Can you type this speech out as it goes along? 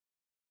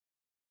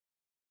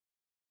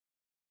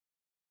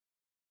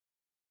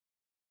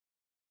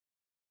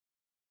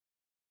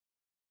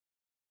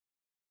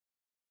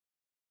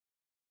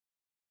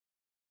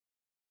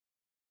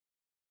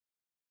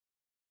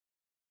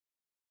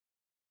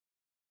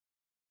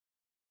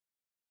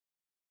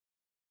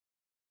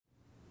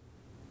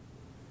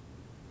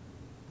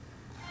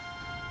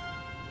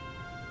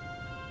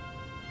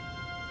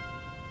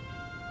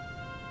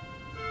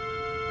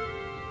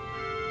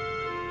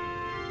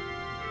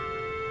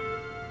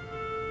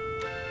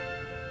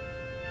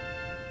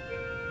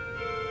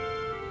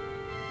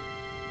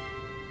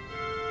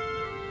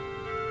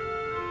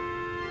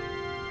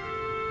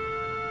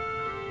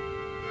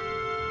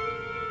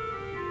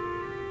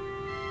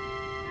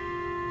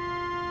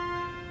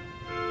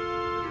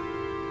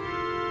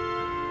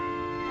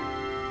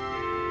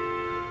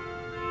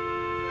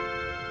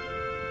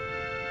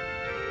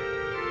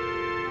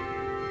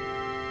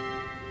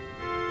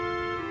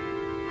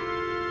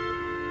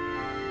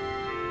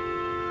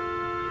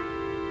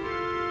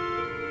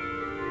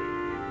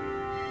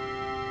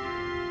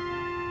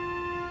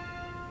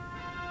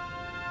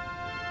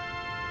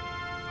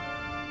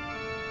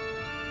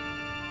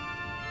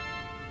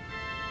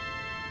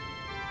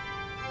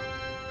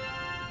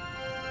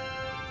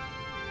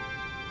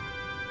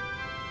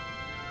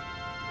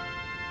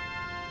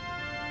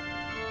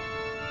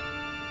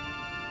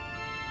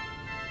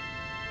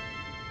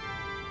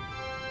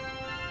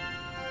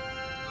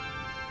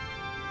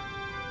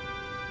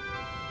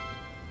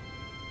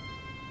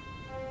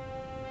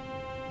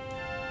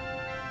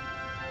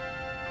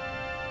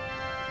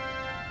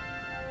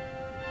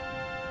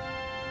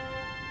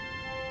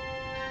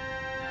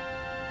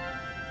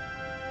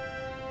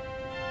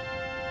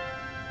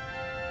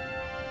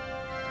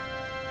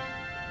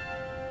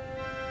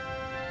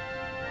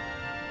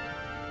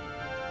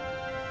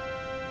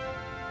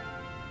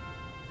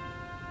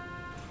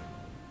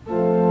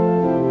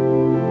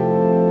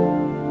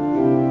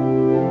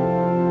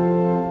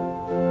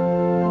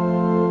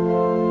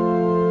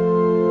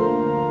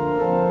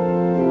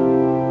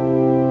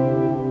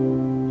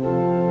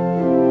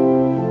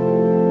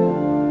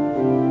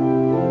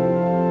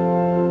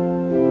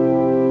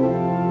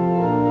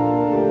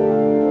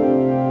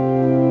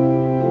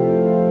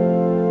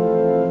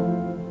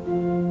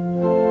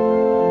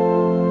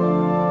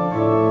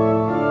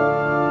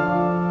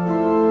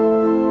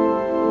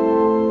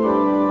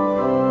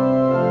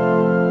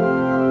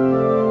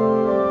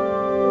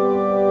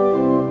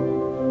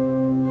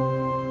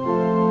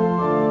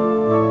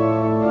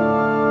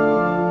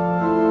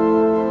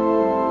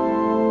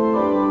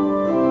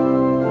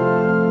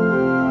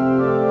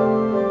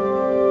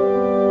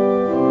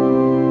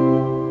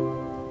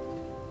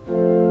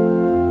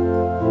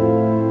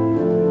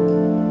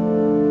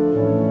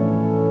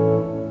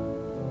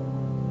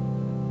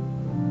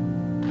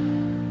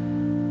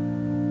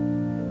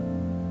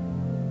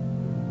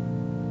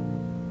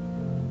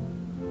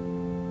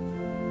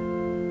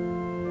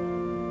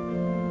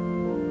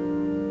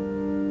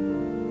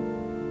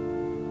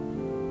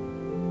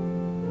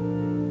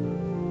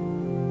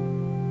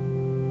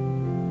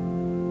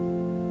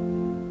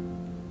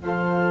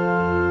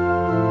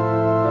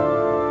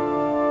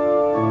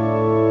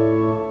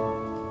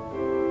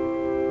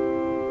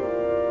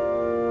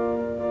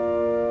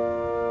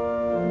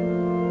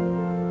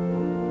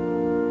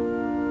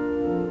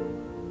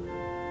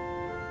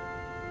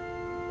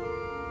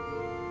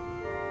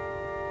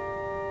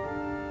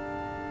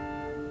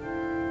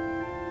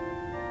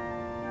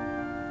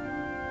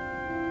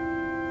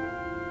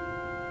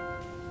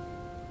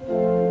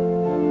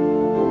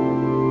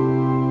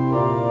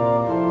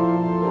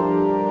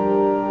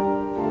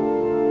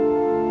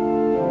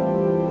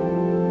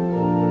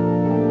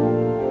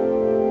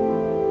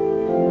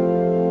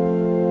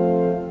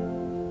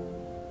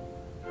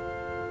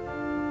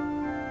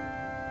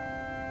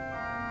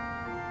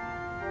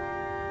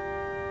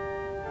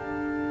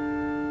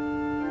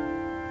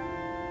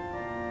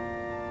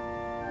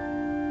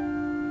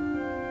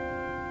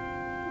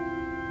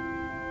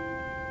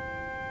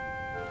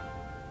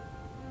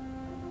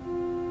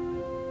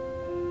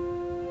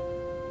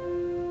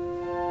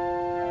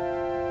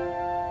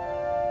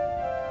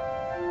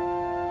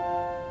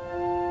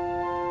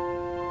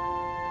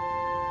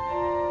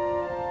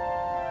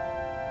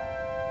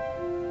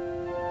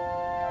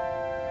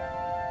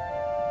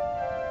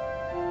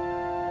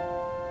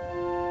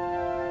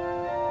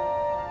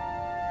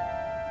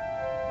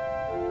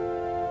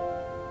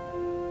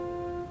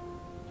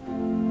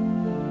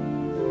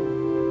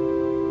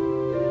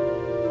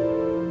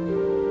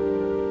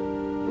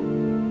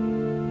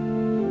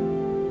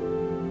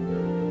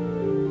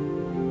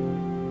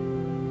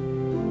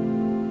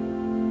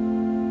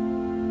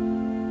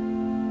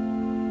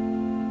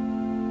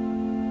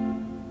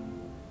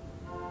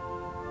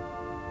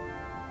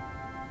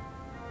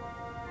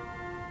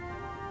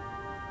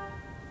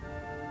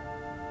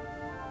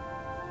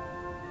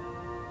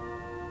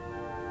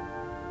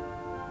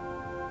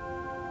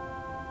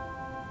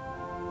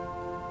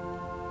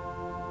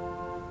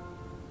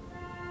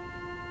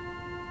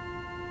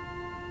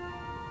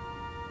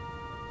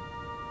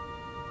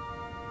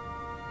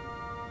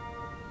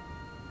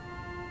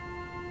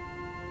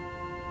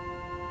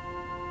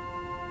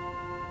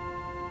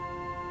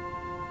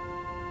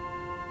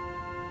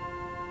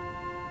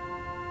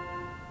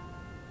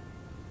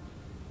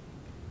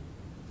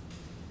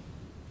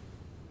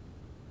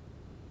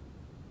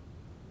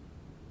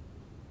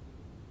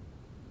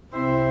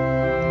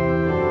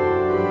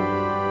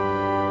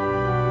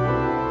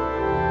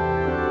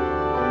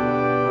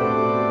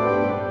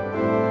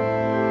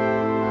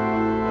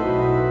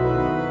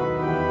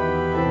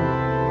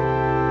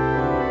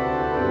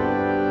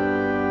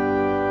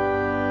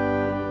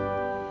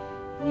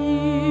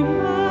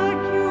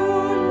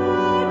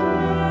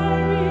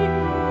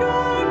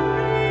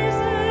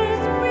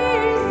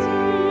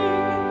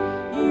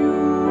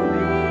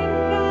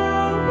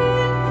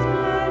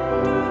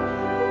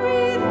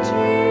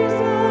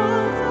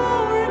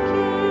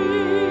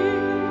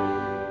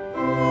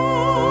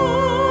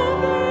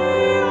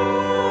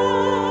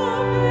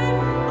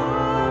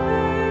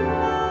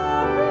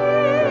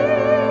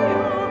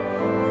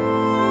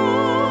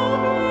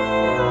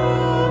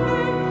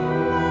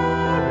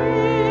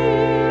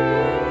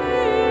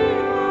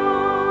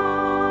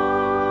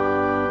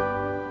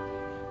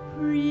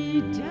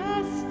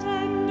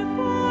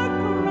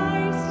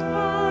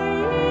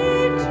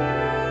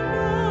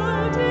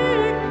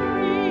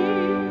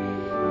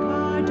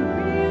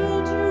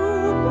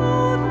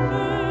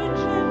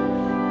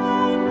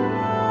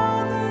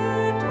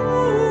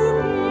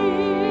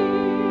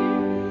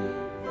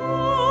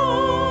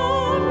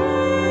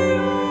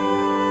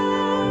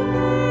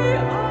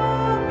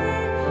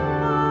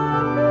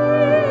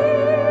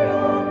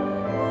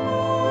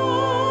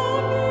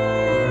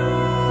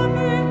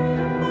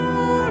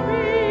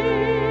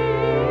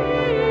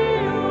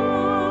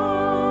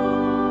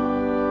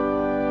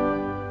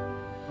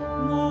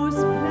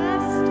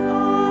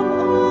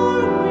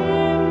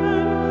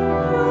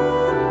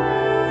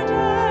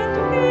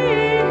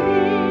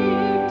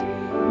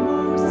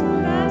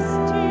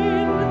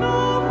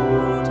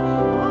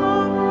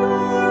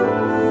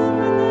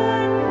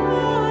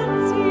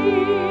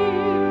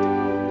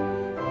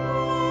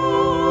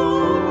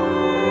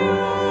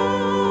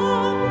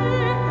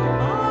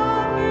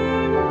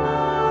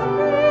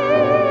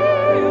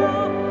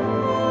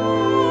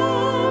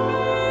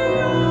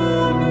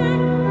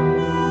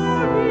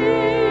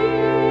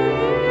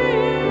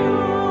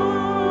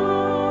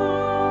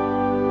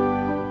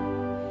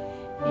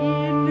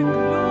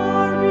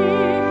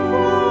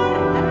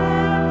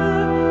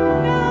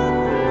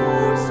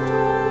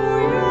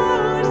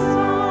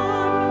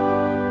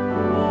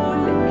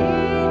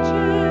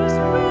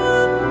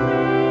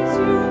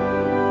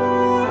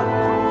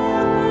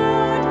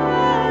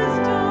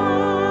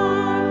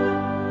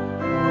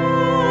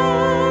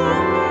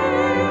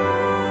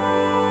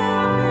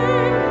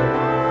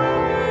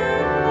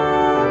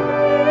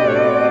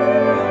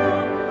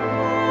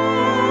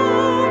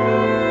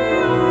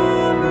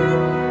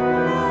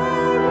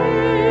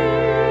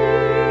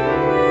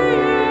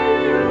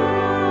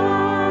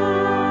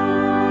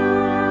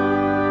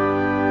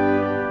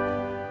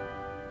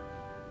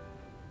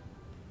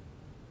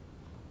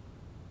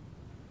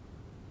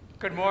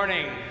Good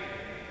morning.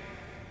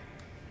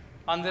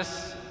 On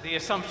this, the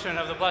Assumption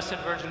of the Blessed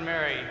Virgin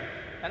Mary,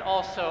 and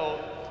also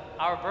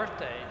our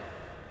birthday.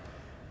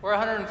 We're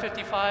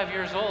 155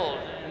 years old,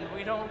 and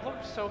we don't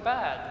look so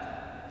bad.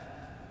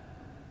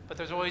 But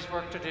there's always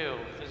work to do.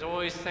 There's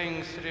always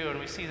things to do, and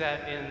we see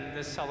that in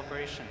this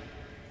celebration.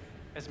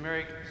 As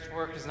Mary's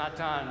work is not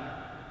done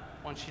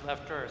when she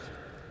left Earth,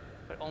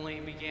 but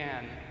only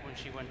began when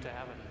she went to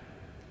heaven.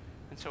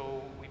 And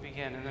so we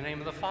begin in the name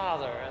of the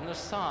Father, and the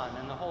Son,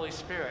 and the Holy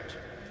Spirit.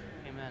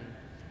 Amen.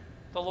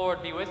 The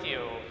Lord be with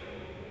you.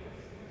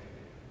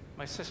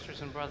 My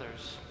sisters and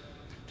brothers,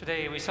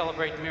 today we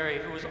celebrate Mary,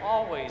 who was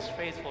always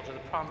faithful to the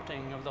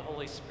prompting of the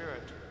Holy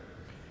Spirit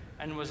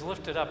and was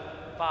lifted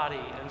up body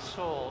and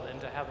soul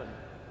into heaven.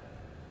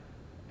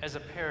 As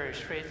a parish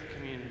faith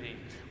community,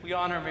 we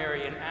honor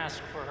Mary and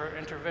ask for her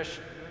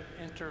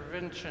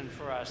intervention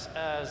for us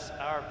as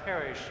our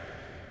parish,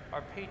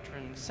 our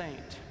patron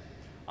saint,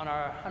 on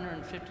our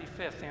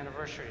 155th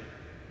anniversary.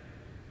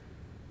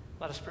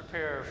 Let us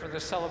prepare for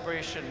this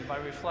celebration by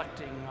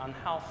reflecting on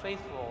how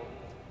faithful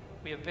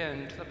we have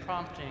been to the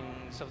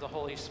promptings of the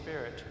Holy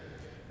Spirit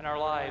in our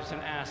lives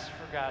and ask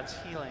for God's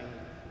healing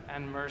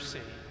and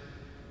mercy.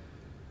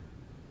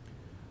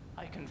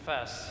 I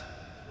confess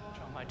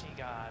to Almighty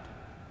God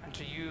and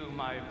to you,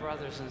 my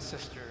brothers and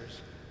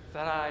sisters,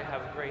 that I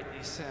have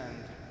greatly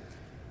sinned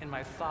in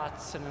my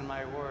thoughts and in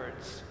my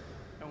words,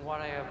 in what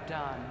I have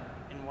done,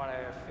 in what I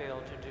have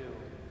failed to do,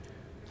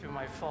 through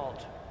my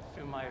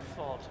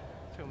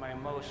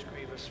most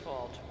grievous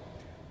fault.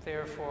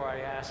 Therefore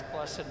I ask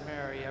Blessed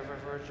Mary, ever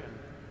Virgin,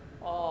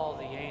 all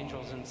the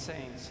angels and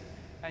saints,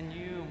 and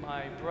you,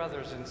 my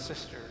brothers and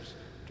sisters,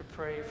 to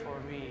pray for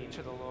me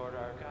to the Lord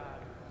our God.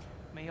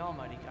 May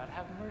Almighty God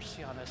have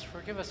mercy on us,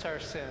 forgive us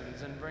our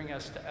sins, and bring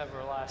us to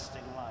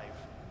everlasting life.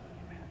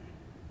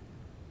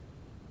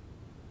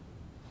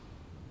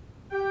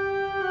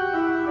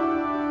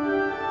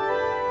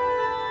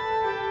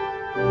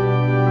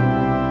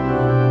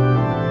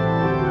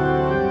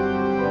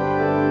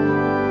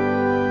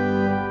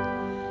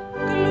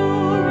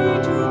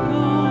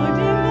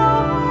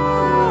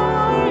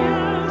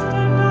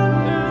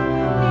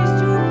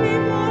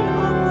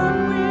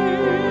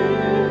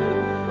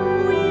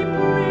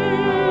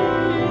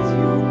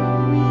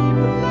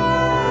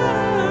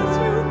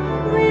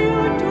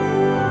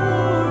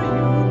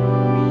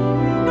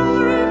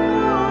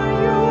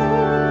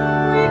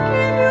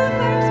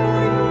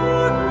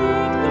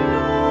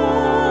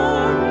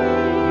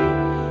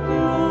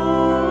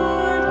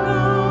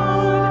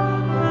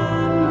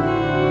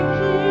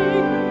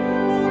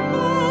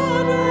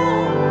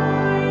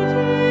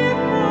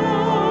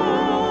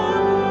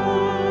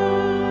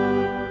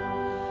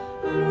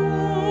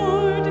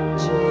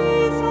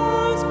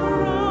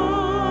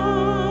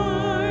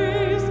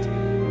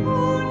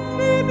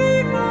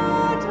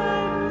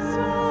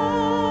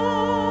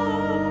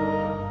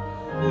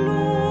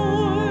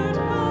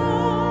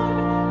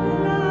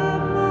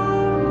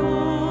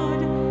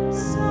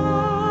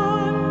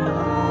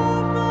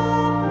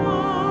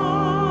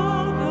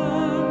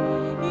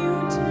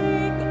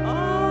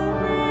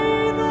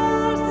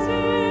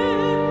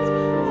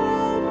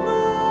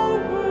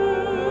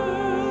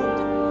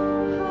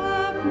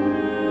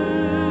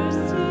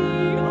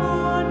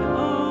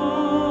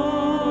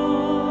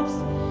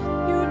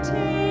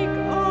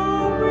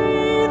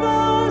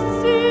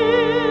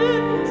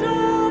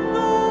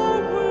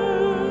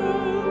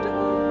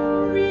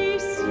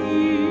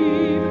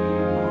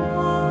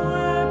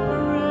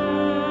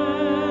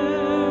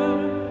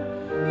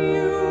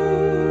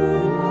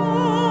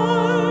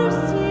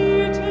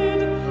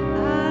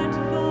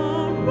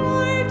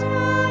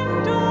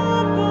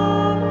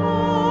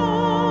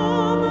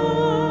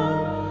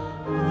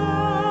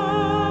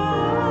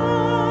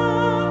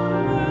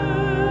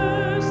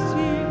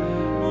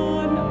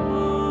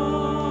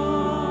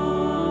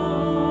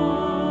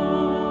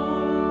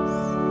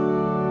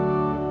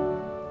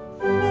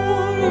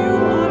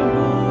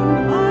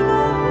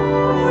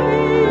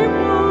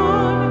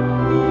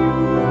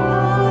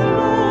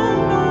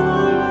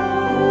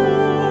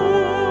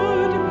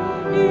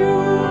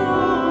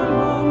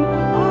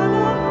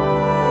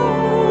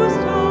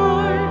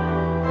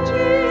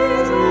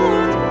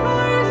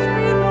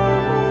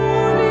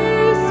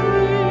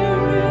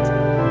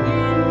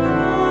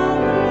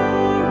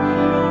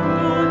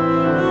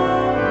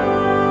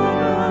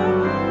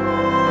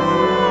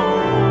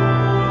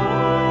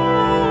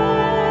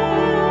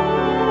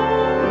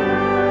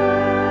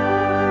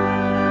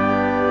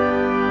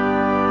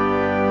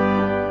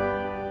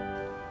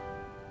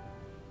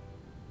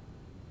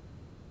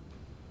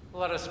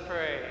 Let us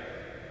pray.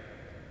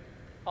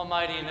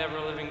 Almighty and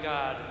ever-living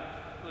God,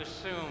 who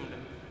assumed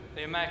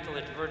the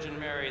Immaculate Virgin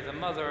Mary, the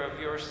mother of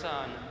your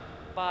Son,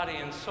 body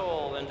and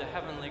soul into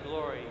heavenly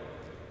glory,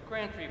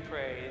 grant, we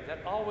pray, that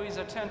always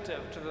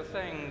attentive to the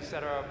things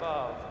that are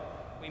above,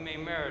 we may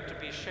merit to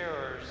be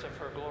sharers of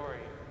her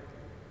glory.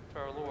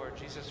 Through our Lord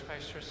Jesus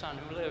Christ, your Son,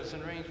 who lives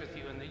and reigns with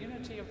you in the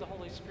unity of the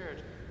Holy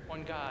Spirit,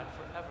 one God,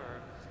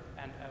 forever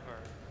and ever.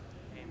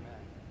 Amen.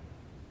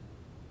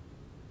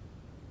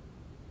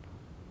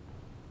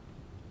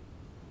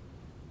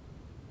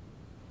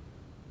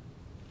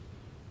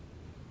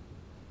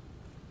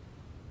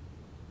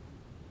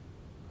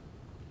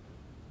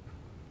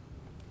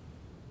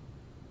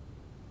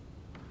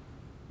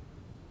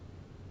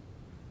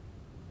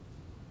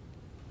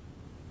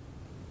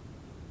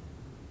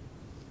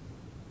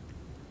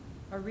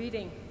 A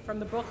reading from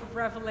the book of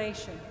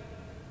Revelation.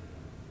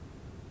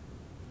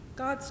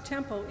 God's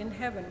temple in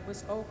heaven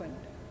was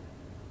opened,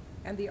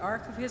 and the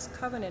ark of his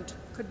covenant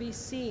could be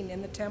seen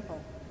in the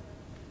temple.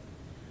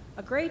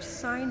 A great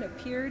sign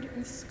appeared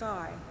in the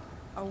sky,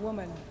 a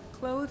woman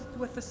clothed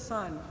with the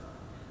sun,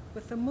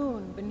 with the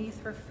moon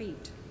beneath her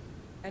feet,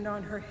 and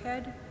on her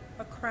head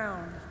a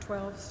crown of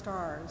 12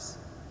 stars.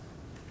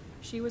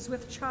 She was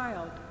with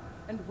child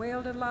and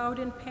wailed aloud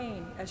in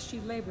pain as she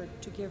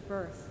labored to give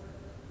birth.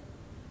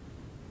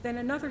 Then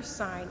another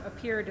sign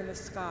appeared in the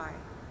sky.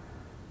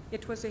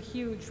 It was a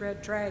huge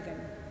red dragon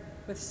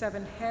with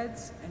 7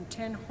 heads and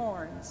 10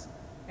 horns,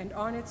 and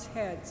on its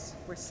heads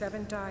were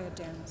 7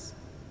 diadems.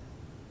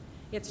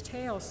 Its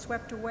tail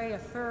swept away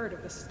 1/3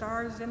 of the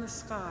stars in the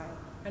sky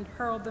and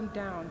hurled them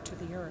down to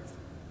the earth.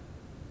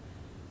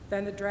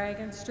 Then the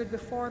dragon stood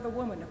before the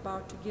woman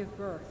about to give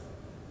birth,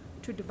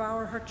 to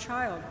devour her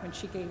child when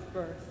she gave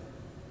birth.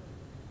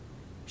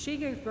 She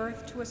gave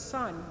birth to a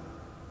son,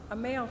 a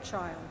male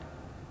child,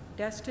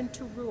 destined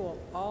to rule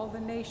all the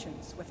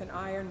nations with an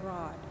iron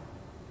rod.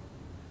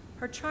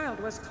 Her child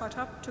was caught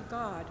up to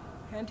God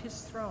and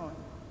his throne.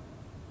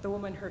 The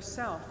woman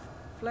herself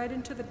fled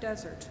into the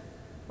desert,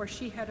 where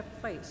she had a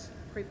place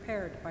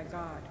prepared by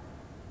God.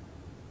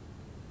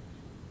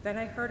 Then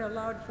I heard a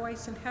loud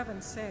voice in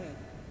heaven say,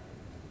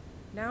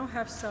 "Now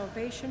have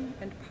salvation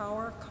and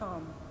power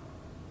come,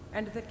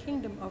 and the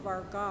kingdom of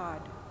our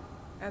God,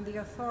 and the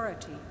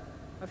authority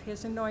of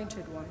his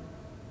anointed one."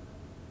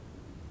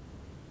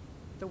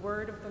 The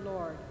word of the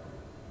Lord.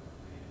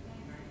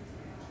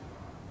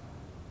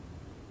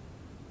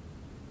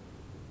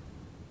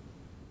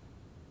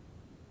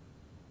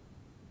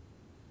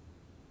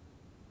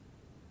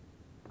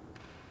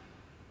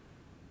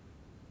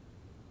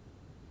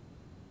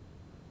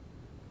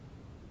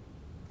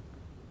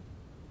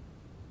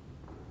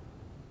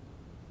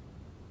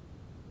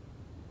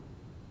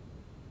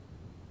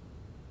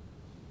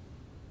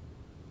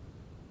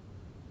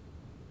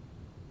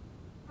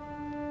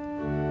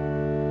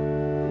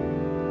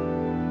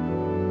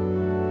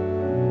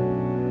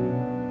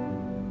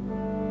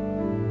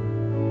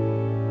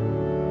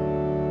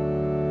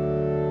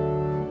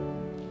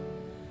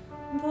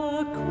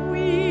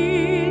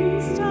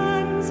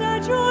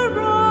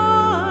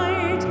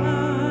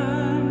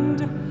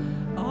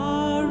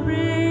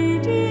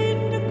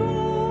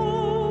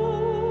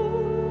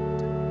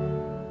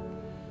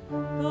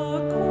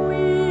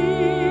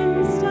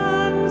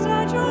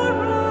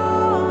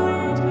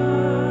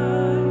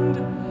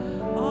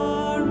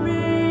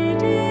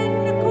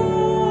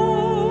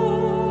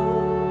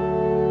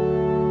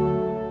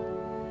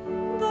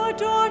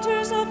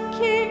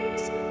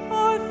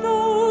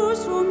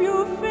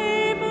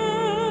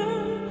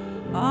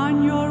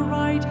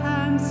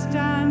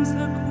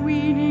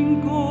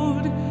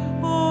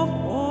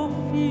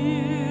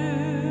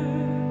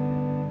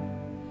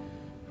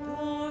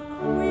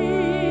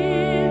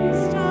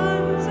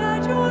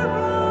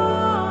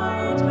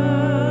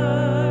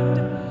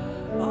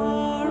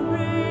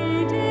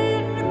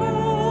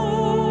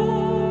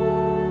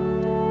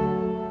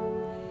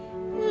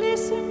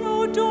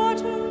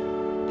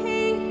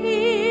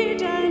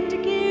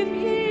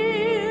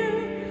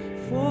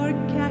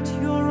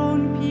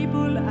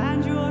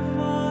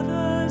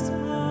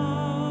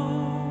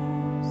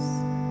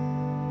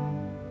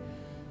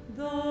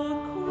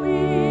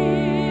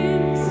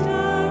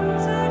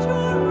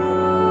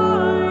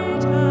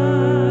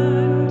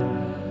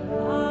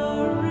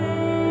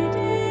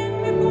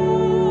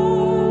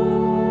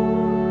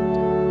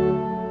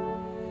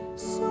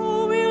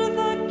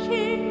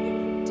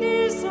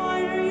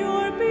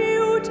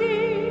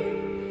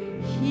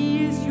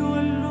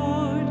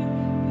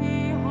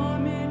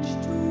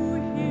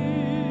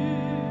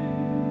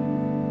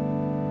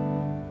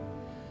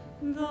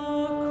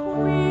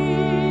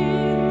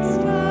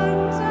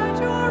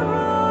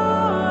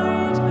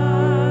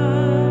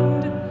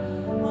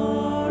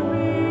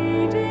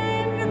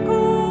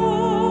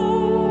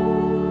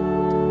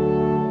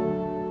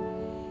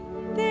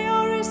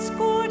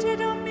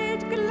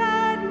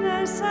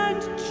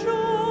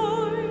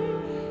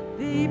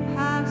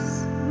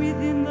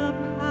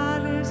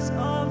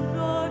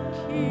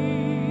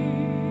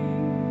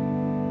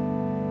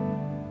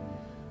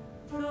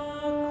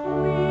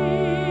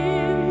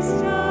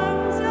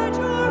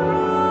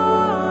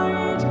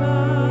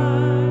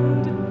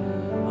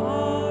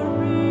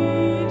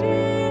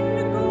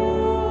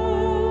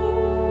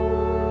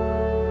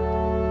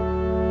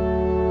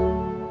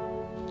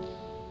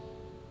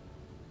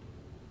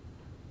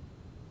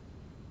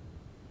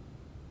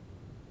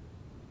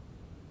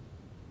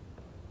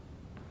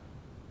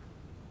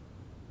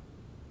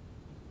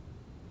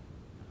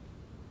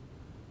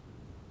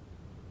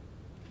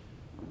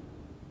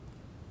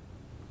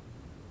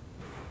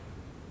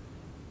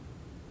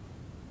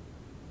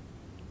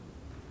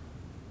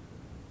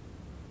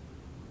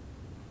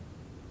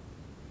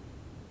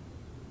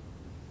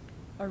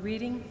 A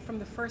reading from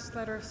the first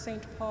letter of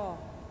St. Paul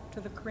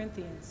to the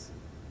Corinthians.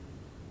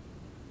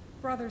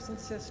 Brothers and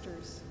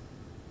sisters,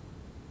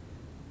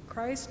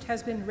 Christ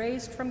has been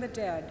raised from the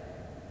dead,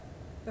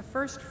 the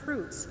first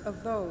fruits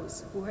of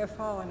those who have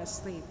fallen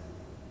asleep.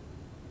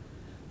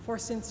 For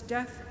since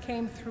death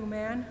came through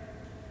man,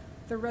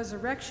 the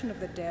resurrection of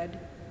the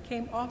dead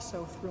came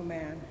also through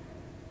man.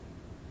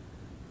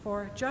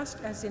 For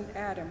just as in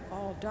Adam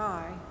all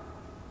die,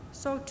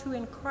 so too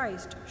in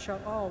Christ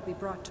shall all be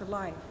brought to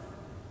life,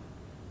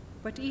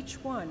 but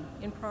each one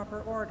in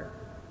proper order.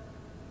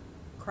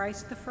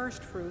 Christ the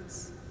first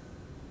fruits,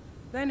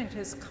 then at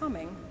his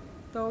coming,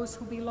 those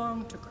who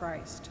belong to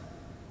Christ.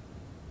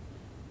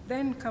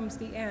 Then comes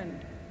the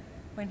end,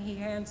 when he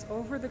hands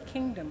over the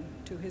kingdom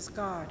to his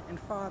God and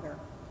Father,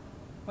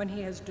 when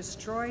he has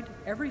destroyed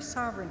every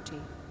sovereignty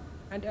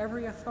and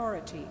every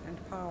authority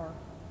and power.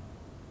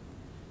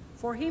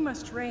 For he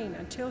must reign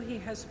until he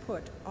has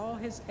put all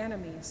his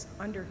enemies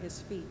under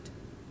his feet.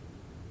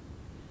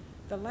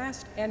 The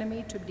last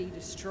enemy to be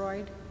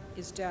destroyed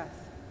is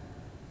death,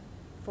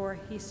 for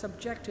he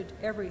subjected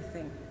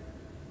everything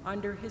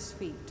under his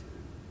feet.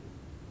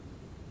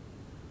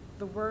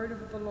 The word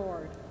of the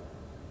Lord.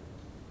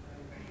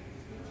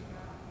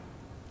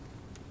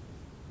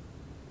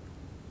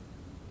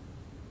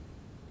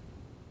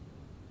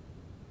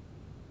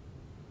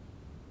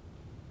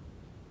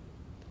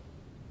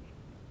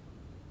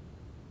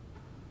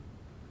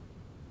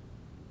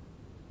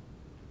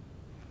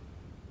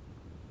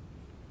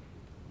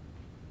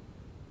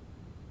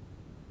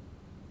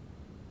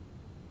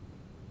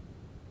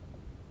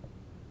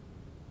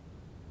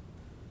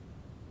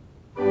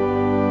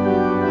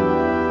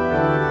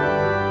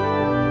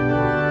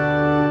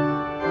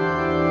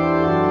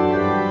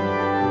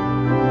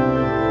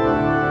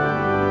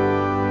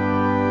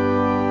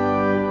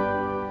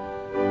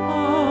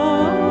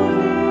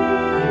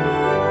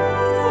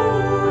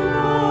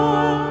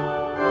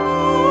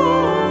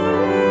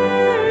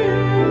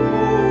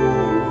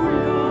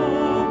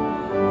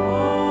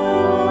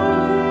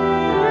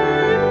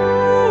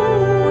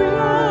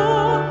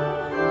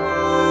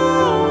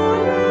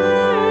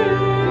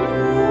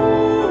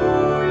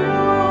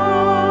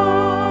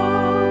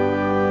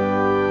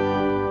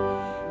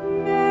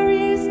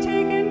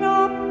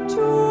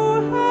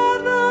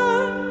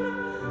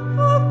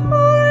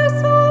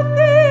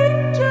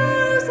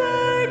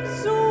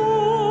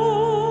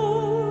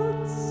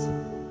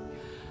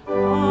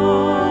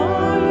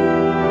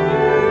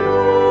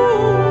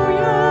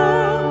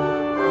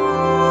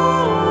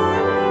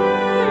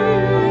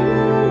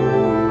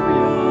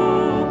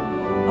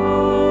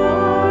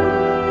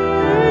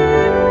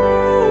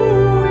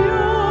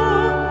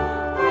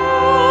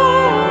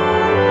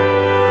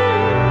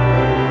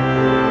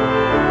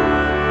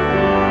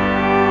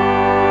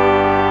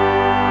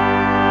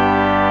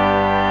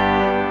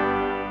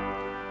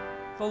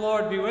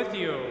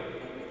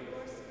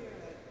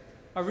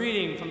 A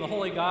reading from the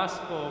Holy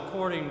Gospel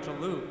according to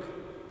Luke.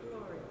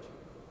 Glory.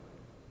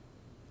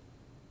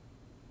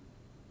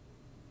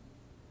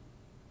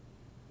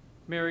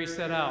 Mary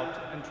set out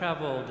and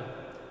traveled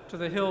to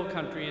the hill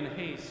country in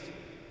haste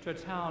to a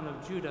town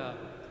of Judah,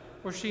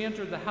 where she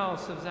entered the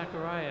house of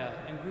Zechariah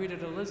and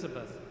greeted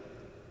Elizabeth.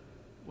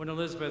 When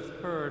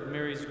Elizabeth heard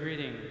Mary's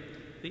greeting,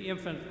 the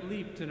infant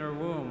leaped in her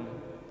womb,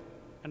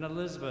 and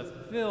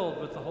Elizabeth, filled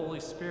with the Holy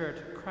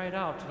Spirit, cried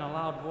out in a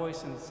loud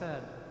voice and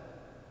said,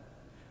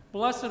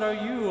 "Blessed are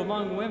you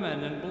among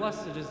women, and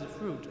blessed is the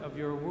fruit of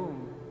your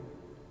womb.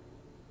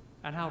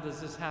 And how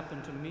does this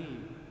happen to me,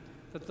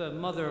 that the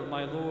mother of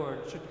my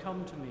Lord should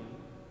come to me?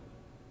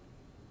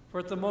 For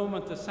at the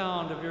moment the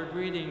sound of your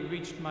greeting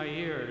reached my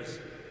ears,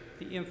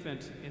 the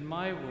infant in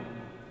my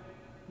womb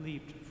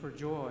leaped for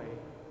joy.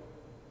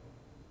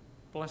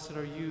 Blessed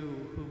are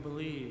you who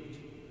believed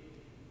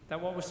that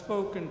what was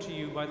spoken to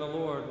you by the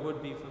Lord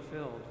would be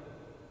fulfilled."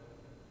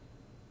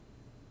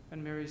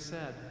 And Mary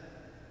said,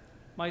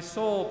 "My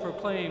soul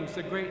proclaims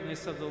the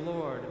greatness of the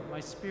Lord. My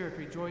spirit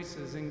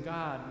rejoices in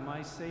God,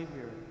 my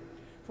Savior,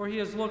 for he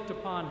has looked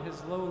upon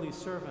his lowly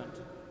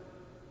servant.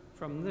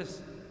 From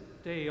this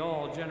day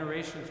all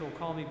generations will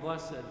call me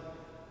blessed.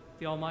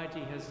 The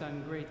Almighty has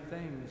done great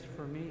things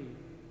for me,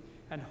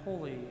 and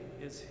holy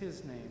is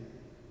his name.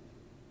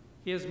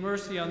 He has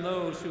mercy on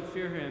those who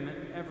fear him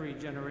in every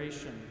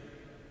generation.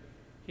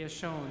 He has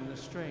shown the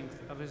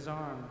strength of his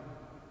arm,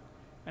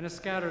 and has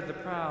scattered the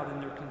proud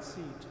in their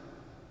conceit.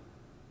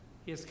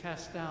 He has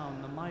cast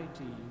down the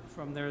mighty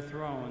from their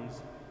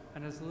thrones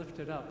and has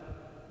lifted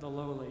up the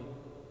lowly.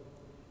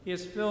 He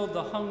has filled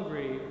the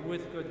hungry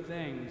with good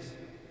things,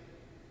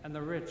 and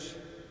the rich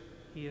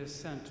he has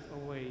sent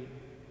away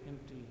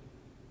empty.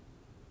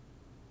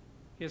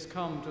 He has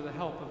come to the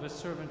help of his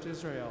servant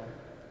Israel,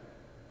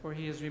 for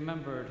he has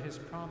remembered his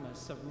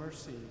promise of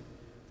mercy,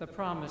 the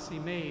promise he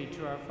made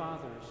to our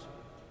fathers,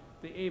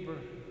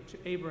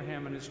 to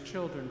Abraham and his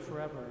children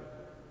forever."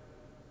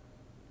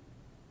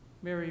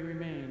 Mary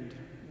remained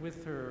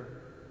with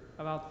her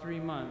about 3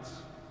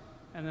 months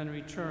and then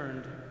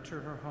returned to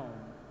her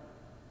home.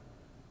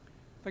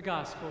 The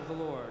Gospel of the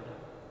Lord.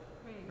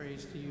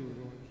 Praise to you,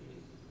 Lord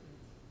Jesus.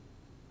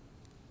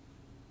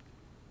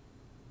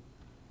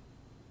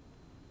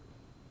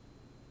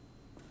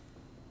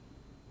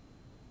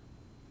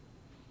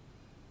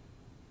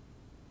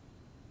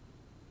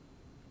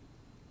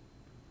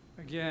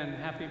 Again,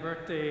 happy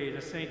birthday to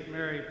St.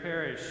 Mary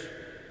Parish.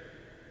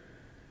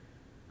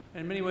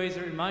 In many ways,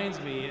 it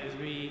reminds me as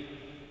we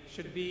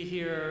should be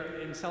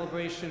here in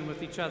celebration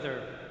with each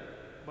other,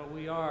 but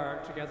we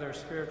are together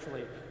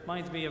spiritually.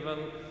 Reminds me of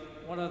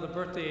one of the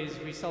birthdays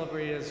we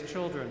celebrated as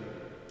children.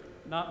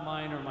 Not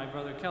mine or my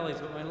brother Kelly's,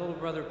 but my little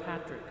brother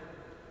Patrick.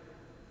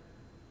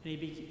 And he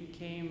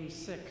became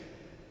sick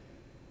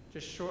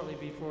just shortly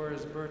before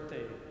his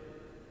birthday.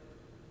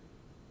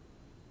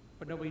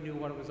 But nobody knew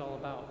what it was all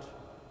about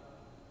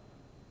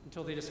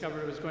until they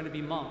discovered it was going to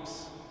be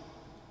mumps.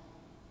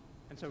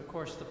 And so, of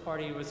course, the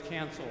party was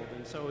canceled.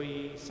 And so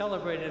he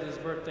celebrated his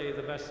birthday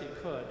the best he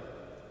could,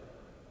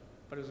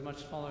 but it was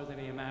much smaller than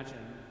he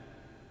imagined.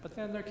 But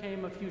then there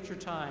came a future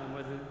time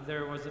when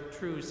there was a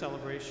true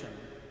celebration.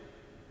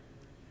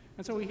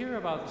 And so we hear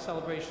about the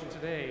celebration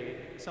today,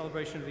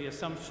 celebration of the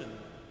Assumption.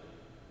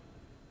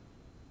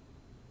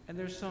 And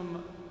there's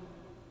some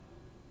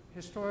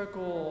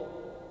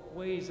historical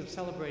ways of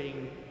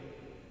celebrating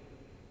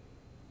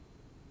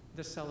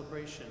this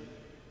celebration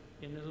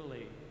in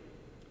Italy.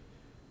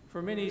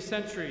 For many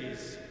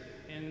centuries,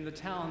 in the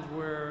towns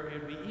where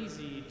it would be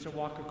easy to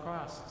walk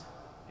across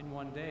in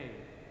one day,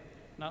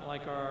 not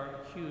like our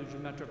huge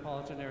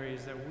metropolitan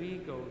areas that we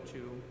go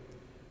to,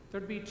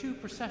 there'd be two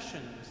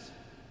processions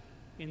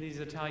in these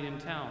Italian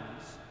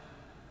towns.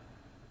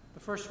 The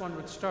first one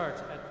would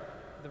start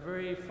at the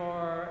very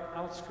far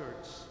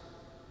outskirts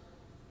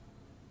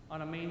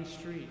on a main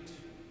street,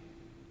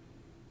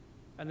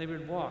 and they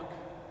would walk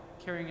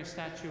carrying a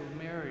statue of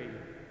Mary,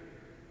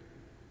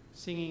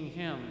 singing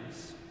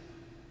hymns,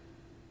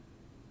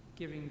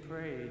 giving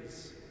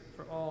praise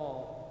for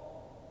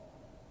all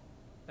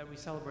that we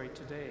celebrate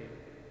today.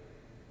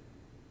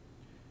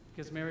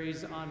 Because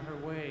Mary's on her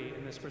way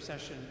in this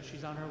procession.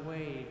 She's on her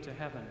way to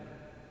heaven.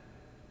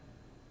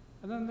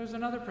 And then there's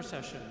another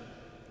procession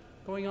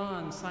going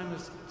on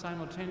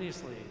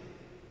simultaneously.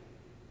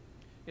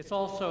 It's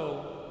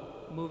also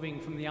moving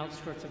from the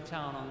outskirts of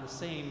town on the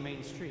same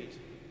main street,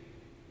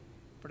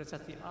 but it's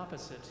at the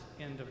opposite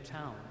end of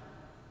town.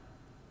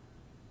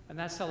 And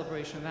that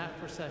celebration, that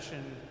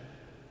procession,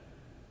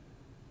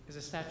 is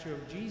a statue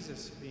of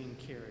Jesus being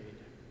carried.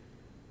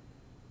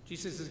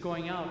 Jesus is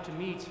going out to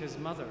meet his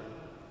mother.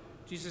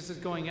 Jesus is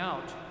going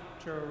out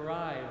to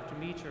arrive to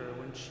meet her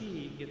when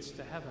she gets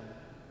to heaven.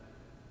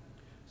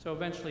 So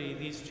eventually,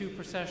 these two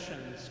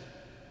processions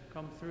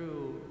come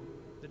through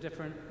the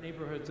different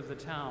neighborhoods of the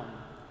town,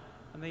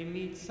 and they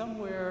meet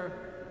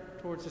somewhere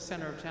towards the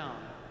center of town.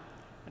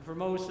 And for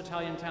most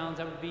Italian towns,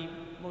 that would be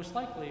most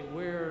likely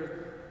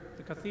where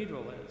the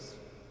cathedral is,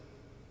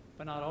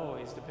 but not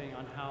always, depending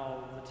on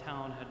how the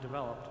town had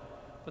developed.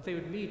 But they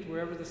would meet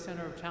wherever the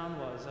center of town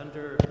was,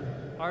 under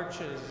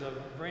arches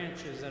of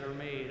branches that are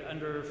made,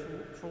 under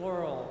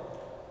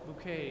floral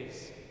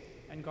bouquets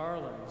and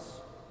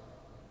garlands.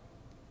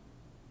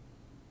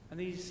 And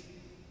these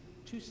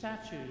two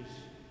statues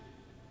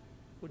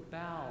would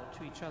bow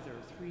to each other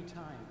 3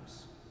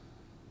 times.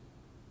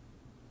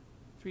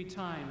 3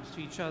 times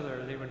to each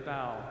other they would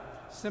bow,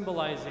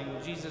 symbolizing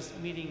Jesus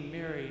meeting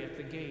Mary at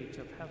the gate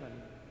of heaven.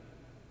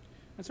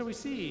 And so we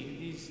see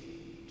these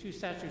two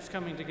statues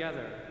coming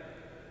together,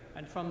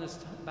 and from this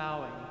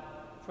bowing,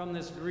 from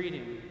this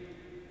greeting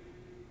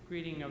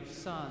of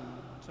son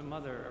to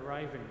mother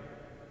arriving,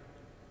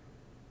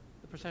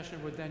 the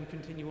procession would then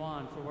continue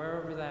on for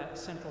wherever that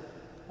central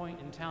point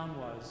in town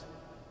was,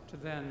 to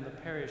then the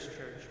parish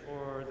church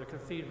or the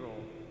cathedral.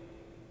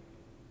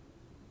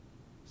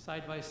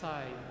 Side by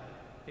side,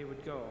 they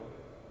would go.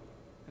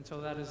 And so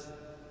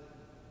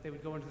they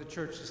would go into the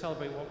church to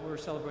celebrate what we're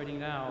celebrating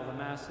now, the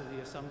Mass of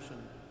the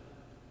Assumption.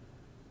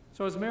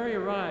 So as Mary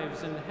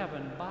arrives in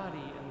heaven,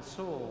 body and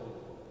soul,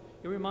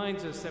 it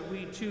reminds us that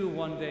we too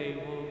one day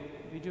will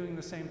be doing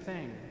the same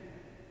thing.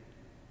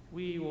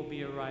 We will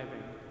be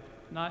arriving,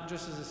 not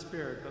just as a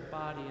spirit, but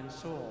body and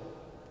soul.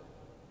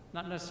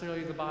 Not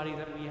necessarily the body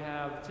that we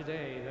have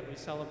today, that we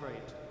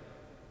celebrate,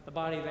 the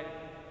body that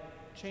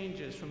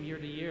changes from year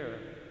to year,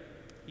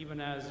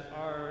 even as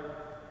our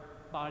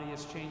body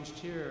has changed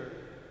here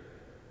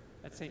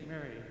at St.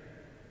 Mary.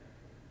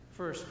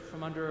 First,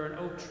 from under an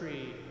oak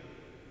tree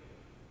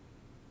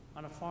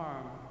on a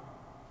farm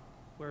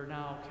where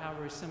now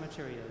Calvary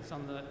Cemetery is,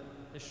 on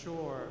the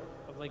shore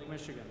of Lake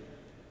Michigan.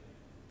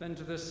 Then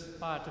to this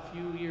spot a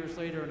few years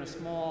later in a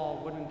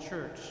small wooden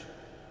church.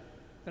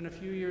 Then a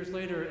few years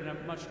later in a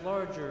much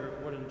larger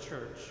wooden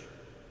church.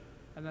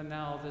 And then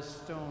now this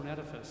stone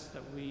edifice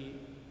that we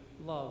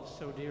love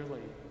so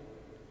dearly.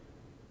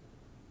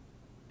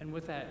 And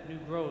with that new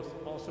growth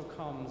also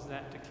comes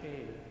that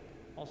decay,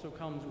 also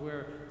comes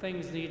where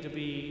things need to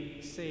be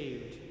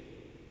saved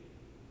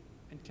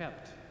and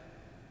kept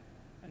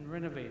and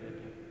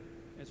renovated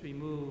as we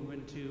move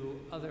into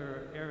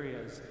other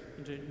areas,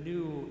 into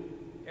new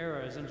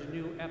eras, into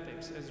new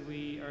epochs as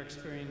we are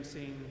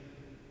experiencing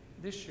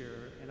this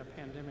year in a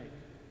pandemic.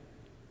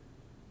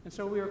 And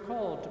so we are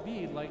called to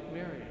be like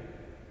Mary,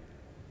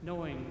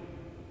 knowing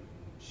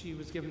she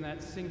was given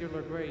that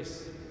singular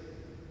grace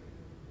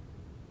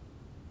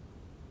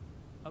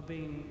of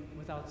being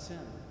without sin,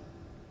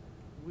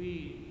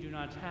 We do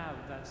not have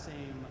that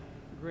same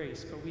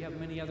grace, but we have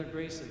many other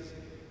graces.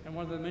 And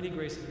one of the many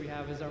graces we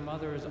have is our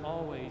mother is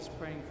always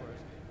praying for us,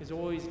 is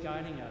always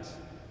guiding us.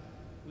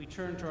 We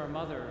turn to our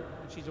mother,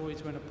 and she's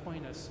always going to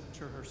point us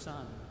to her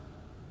son.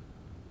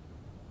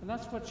 And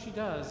that's what she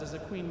does as a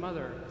queen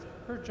mother.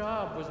 Her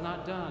job was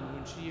not done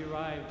when she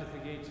arrived at the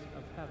gate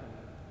of heaven.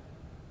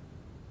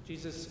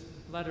 Jesus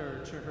led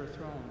her to her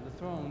throne, the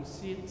throne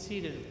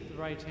seated at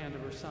the right hand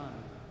of her son.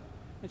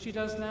 And she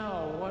does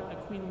now what a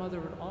queen mother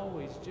would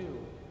always do.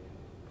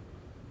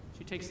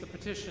 She takes the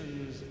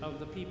petitions of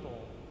the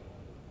people.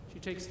 She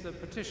takes the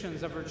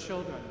petitions of her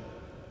children,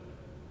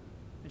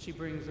 and she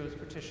brings those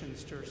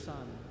petitions to her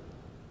son,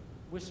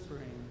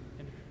 whispering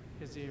in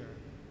his ear.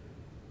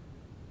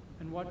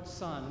 And what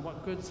son,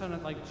 what good son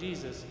like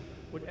Jesus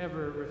would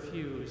ever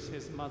refuse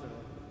his mother?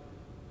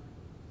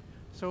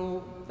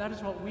 So that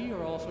is what we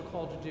are also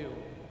called to do,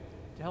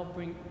 to help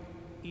bring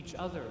each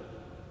other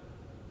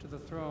to the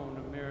throne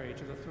of Mary,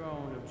 to the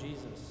throne of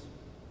Jesus.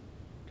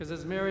 Because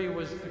as Mary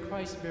was the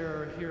Christ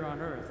bearer here on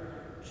earth,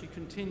 she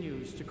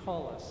continues to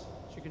call us.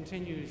 She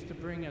continues to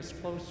bring us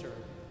closer.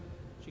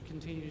 She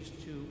continues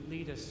to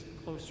lead us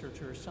closer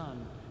to her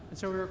son. And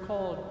so we are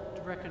called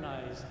to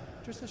recognize,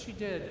 just as she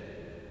did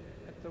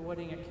at the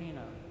wedding at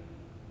Cana,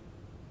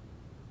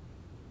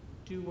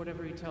 do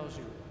whatever he tells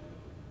you.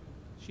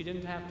 She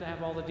didn't have to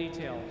have all the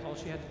details. All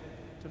she had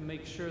to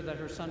make sure that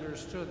her son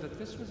understood that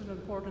this was an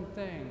important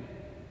thing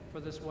for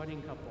this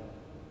wedding couple.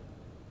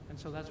 And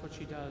so that's what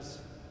she does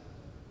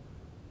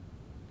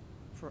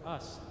for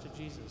us to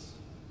Jesus.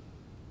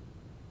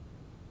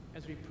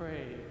 As we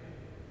pray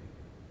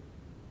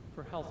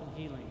for health and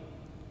healing,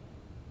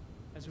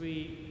 as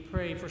we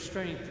pray for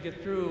strength to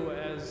get through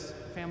as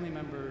family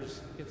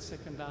members get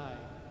sick and die,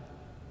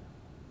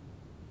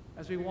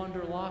 as we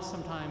wander lost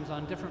sometimes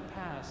on different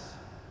paths,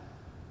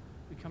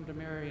 we come to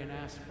Mary and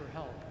ask for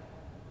help,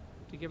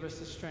 to give us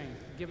the strength,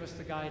 to give us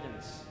the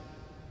guidance.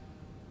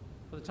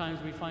 For the times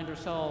we find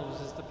ourselves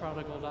as the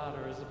prodigal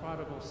daughter, as the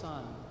prodigal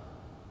son,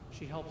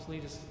 she helps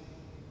lead us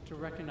to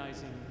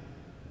recognizing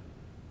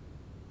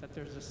that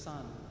there's a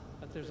son,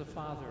 that there's a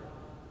father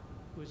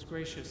who is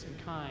gracious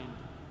and kind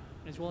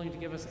and is willing to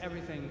give us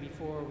everything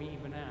before we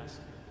even ask,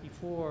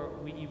 before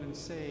we even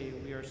say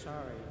we are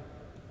sorry.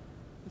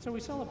 And so we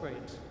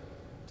celebrate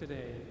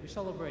today. We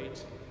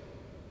celebrate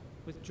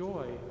with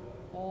joy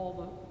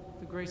all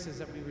the graces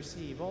that we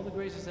receive, all the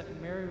graces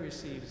that Mary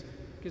receives,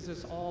 gives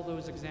us all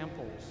those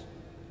examples.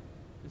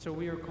 And so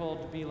we are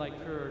called to be like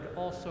her, to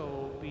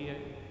also be a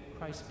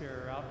Christ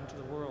bearer out into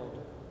the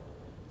world.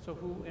 So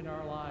who in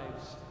our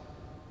lives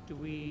do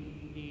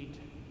we need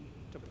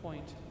to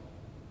point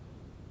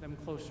them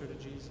closer to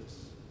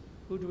Jesus?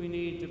 Who do we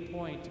need to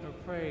point or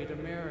pray to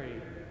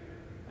Mary,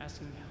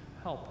 asking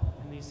help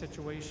in these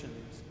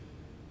situations?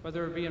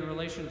 Whether it be in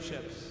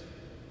relationships,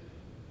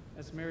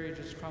 as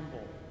marriages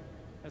crumble,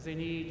 as they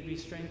need to be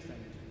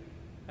strengthened,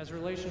 as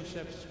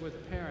relationships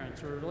with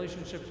parents, or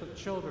relationships with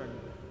children,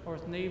 or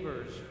with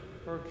neighbors,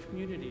 or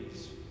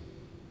communities,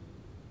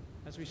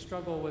 as we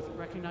struggle with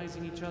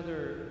recognizing each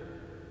other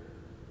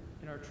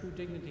in our true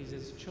dignities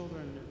as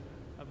children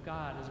of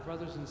God, as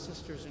brothers and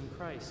sisters in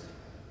Christ.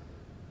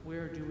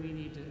 Where do we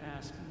need to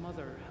ask,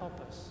 Mother,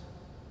 help us?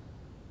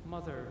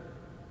 Mother,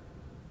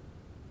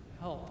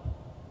 help.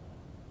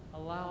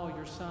 Allow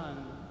your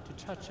Son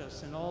to touch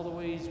us in all the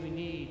ways we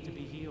need to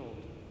be healed.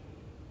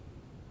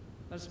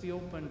 Let us be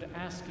open to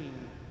asking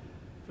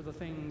for the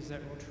things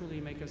that will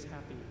truly make us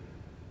happy,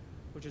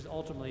 which is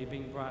ultimately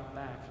being brought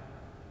back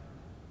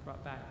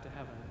to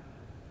heaven.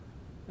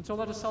 And so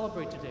let us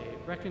celebrate today,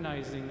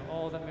 recognizing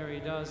all that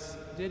Mary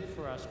did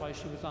for us while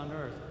she was on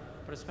earth,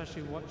 but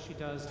especially what she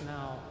does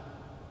now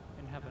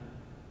in heaven,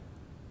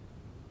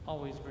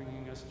 always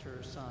bringing us to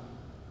her Son,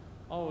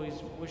 always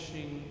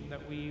wishing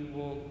that we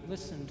will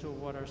listen to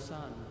what our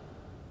Son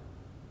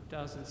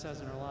does and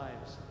says in our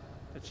lives,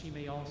 that she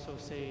may also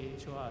say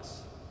to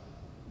us,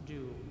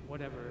 do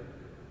whatever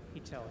he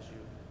tells you.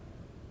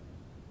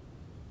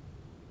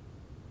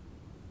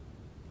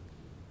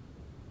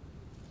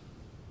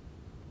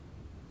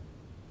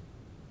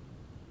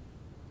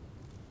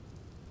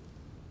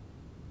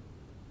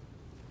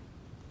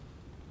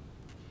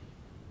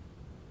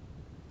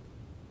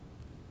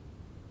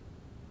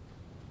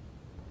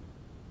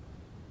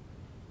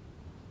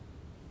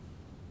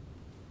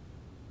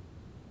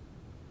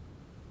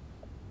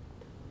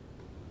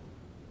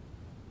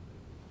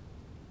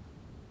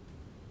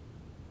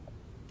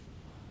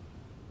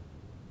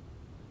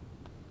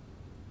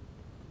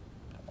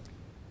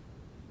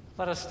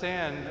 Let us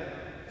stand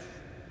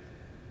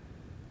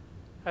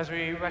as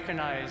we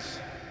recognize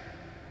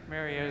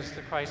Mary as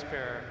the Christ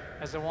bearer,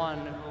 as the one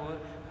who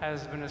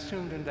has been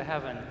assumed into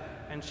heaven,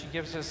 and she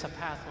gives us a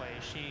pathway.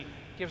 She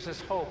gives us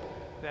hope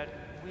that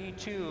we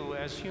too,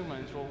 as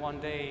humans, will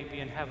one day be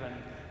in heaven,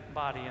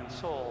 body and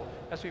soul,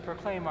 as we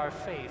proclaim our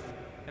faith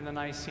in the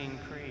Nicene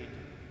Creed.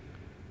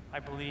 I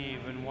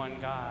believe in one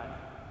God,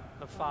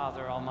 the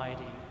Father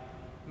Almighty,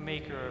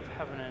 maker of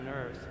heaven and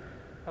earth,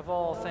 of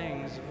all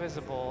things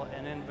visible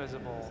and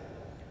invisible.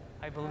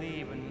 I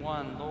believe in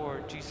one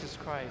Lord Jesus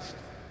Christ,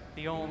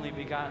 the only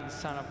begotten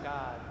Son of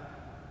God,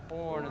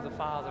 born of the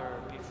Father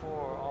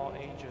before all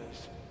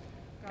ages,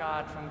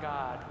 God from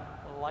God,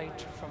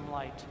 light from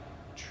light,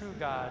 true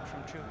God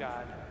from true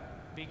God,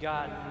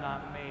 begotten,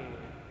 not made,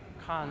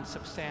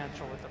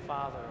 consubstantial with the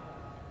Father.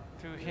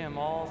 Through him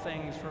all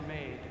things were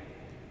made.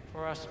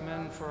 For us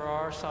men, for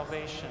our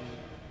salvation,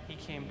 he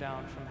came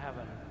down from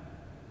heaven,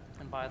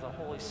 and by the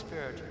Holy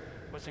Spirit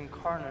was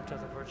incarnate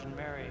of the Virgin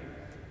Mary,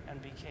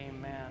 and became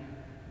man.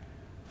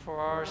 For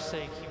our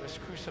sake he was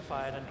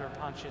crucified under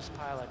Pontius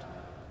Pilate.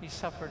 He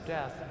suffered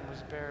death and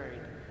was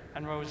buried,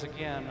 and rose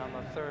again on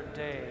the third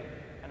day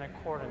in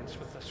accordance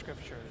with the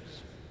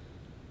Scriptures.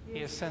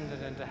 He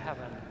ascended into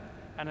heaven,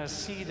 and is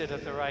seated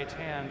at the right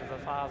hand of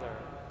the Father.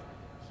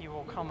 He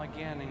will come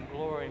again in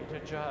glory to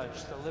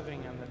judge the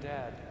living and the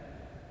dead,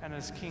 and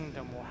his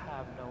kingdom will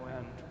have no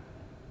end.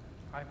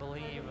 I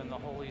believe in the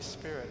Holy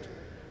Spirit,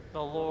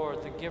 the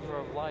Lord, the giver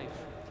of life,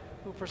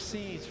 who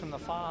proceeds from the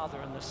Father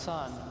and the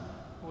Son,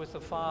 who with the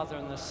Father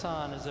and the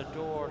Son is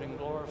adored and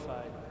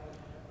glorified,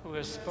 who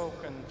has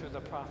spoken through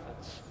the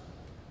prophets.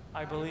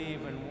 I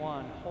believe in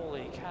one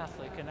holy,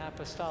 Catholic, and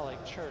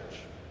apostolic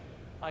church.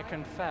 I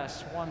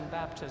confess one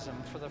baptism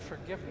for the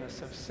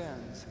forgiveness of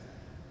sins,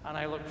 and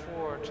I look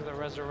forward to the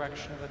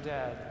resurrection of the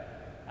dead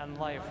and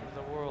life of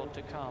the world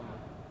to come.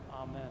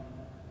 Amen.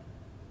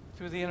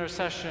 Through the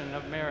intercession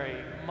of Mary,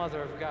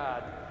 Mother of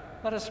God,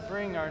 let us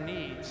bring our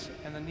needs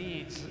and the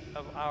needs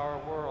of our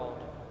world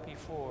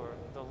before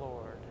the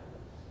Lord.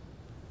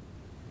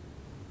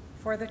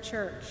 For the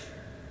Church,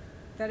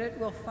 that it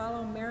will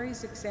follow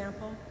Mary's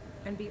example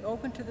and be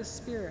open to the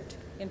Spirit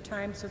in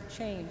times of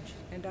change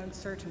and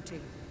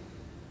uncertainty.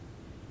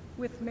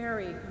 With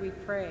Mary we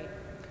pray.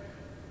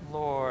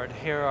 Lord,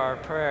 hear our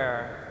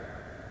prayer.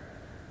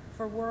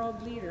 For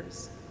world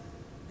leaders,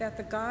 that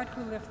the God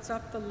who lifts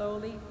up the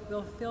lowly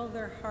will fill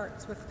their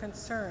hearts with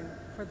concern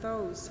for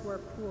those who are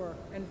poor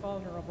and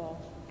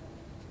vulnerable.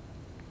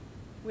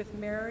 With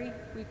Mary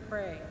we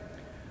pray.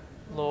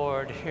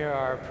 Lord, hear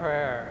our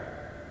prayer.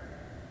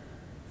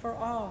 For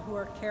all who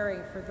are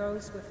caring for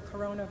those with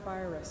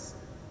coronavirus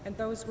and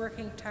those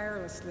working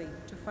tirelessly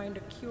to find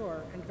a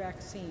cure and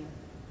vaccine,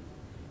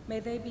 may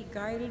they be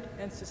guided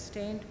and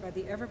sustained by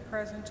the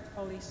ever-present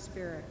Holy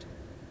Spirit.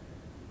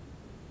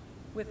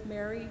 With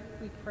Mary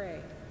we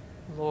pray.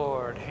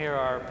 Lord, hear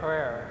our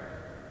prayer.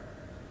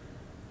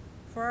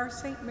 For our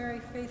St. Mary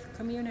Faith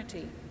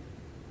community,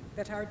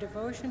 that our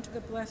devotion to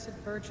the Blessed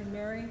Virgin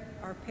Mary,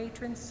 our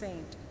patron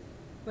saint,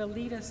 will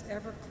lead us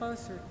ever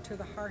closer to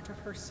the heart of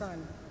her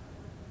Son.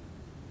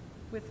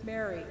 With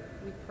Mary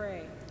we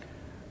pray.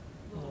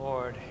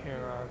 Lord,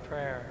 hear our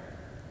prayer.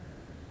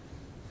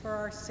 For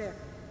our sick,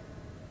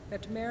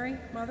 that Mary,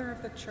 Mother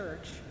of the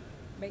Church,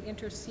 may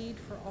intercede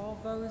for all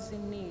those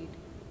in need,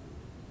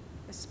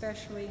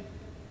 especially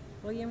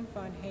William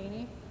von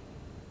Haney,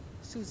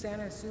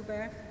 Susanna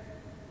Zubak,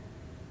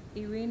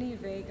 Irene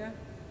Vega,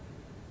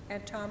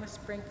 and Thomas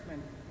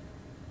Brinkman.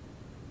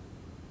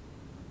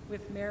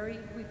 With Mary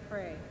we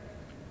pray.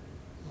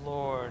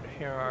 Lord,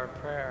 hear our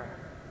prayer.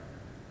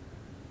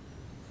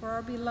 For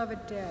our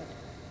beloved dead,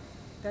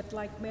 that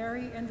like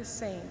Mary and the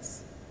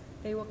saints,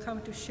 they will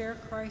come to share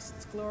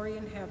Christ's glory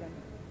in heaven,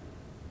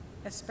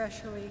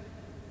 especially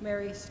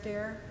Mary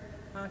Stair,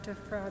 Aunt of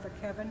Father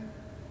Kevin,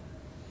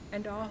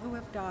 and all who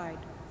have died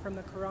from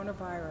the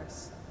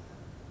coronavirus.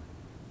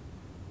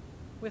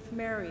 With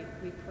Mary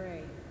we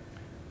pray.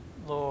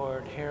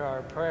 Lord, hear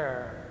our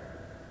prayer.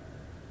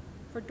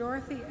 For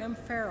Dorothy M.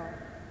 Farrell,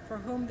 for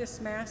whom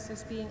this Mass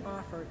is being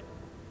offered,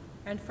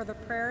 and for the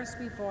prayers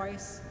we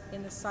voice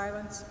in the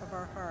silence of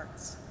our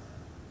hearts.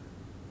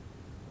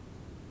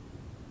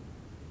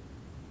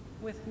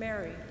 With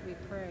Mary we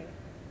pray.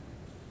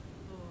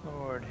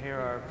 Lord, hear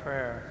our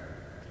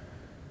prayer.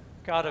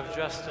 God of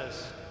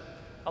justice,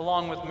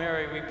 along with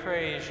Mary, we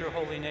praise your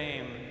holy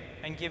name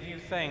and give you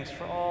thanks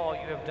for all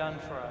you have done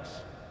for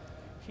us.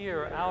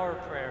 Hear our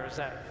prayers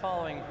that,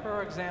 following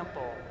her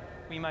example,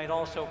 we might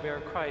also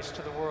bear Christ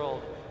to the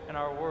world in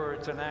our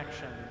words and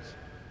actions.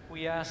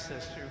 We ask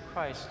this through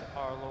Christ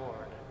our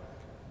Lord.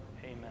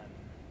 Amen.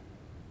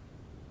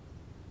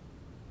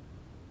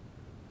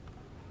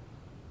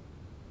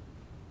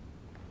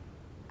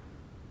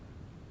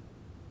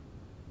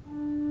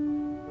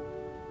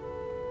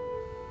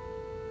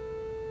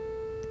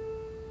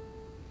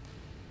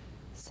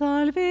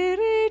 Salve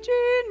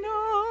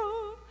Regina,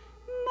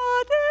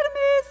 Mater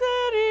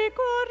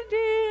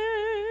misericordiae,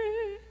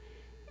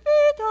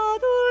 vita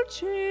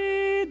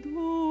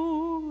dulcedo,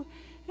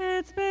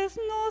 et spes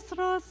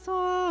nostra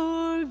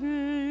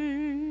salve.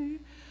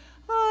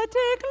 A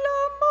te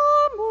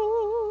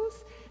clamamus,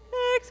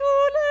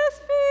 exules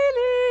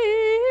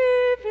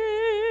Filipe,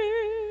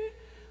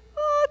 a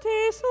te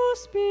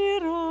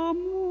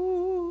suspiramus,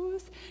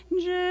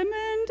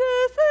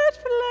 gementes et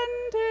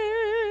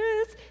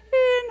flentes,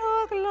 in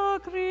hoc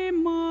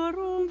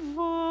lacrimarum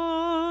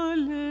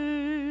vale.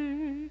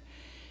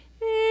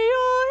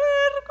 Ea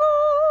ergo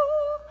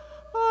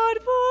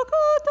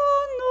advocata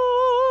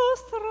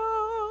nostra,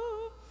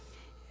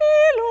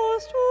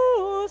 illos tuos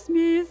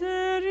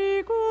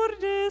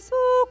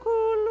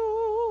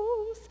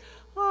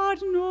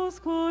nos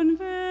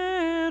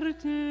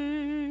converte,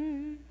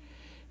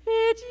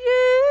 et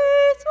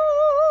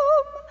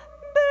Iesum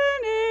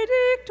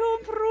benedictum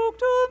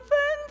fructum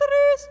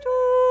ventris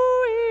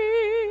tui,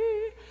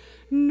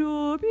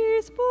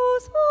 nobis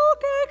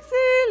hoc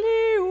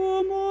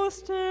exilium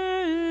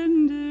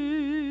ostende.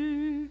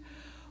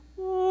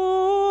 O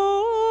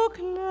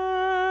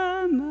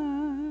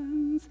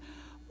clemens,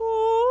 O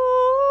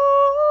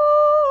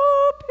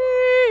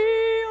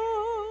pia,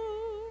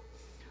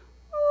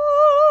 O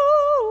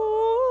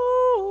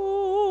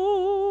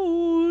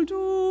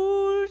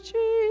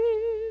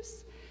dulcis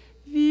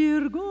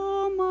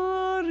Virgo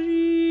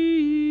Maria.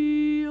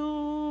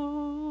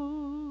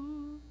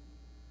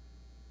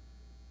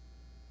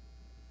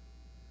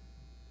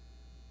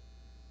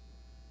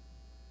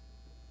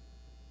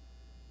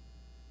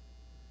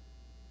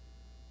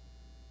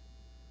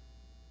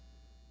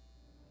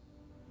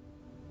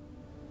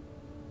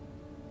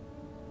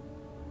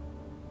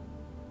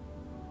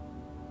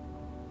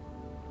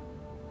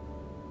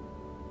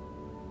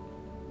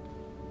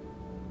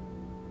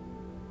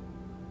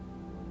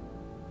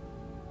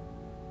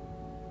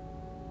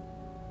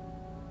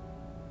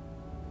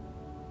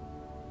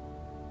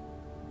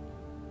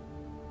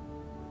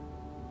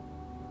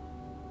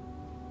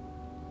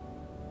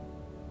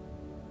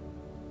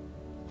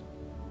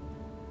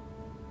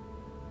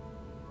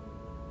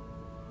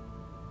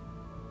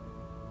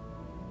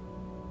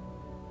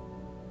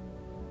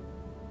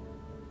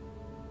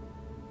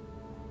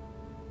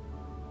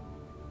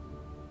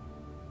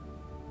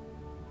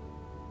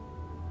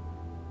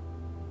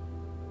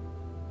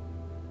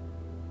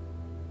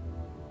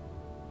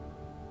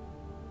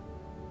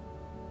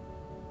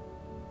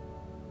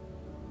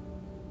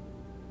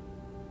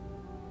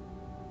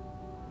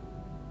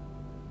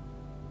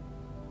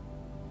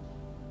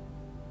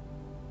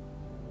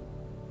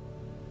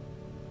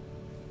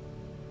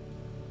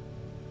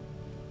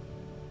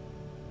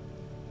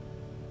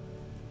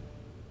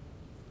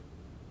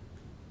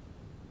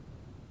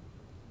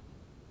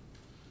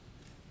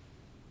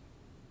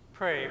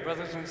 Pray,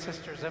 brothers and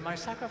sisters, that my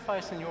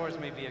sacrifice and yours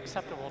may be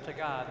acceptable to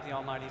God, the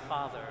Almighty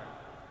Father.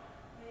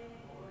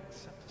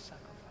 Accept the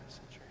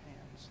sacrifice at your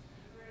hands,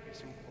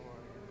 praise and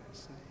glory of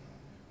his name,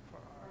 for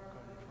our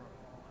good and for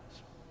all his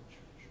holy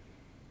church.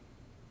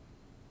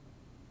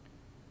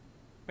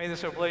 May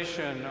this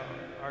oblation,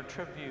 our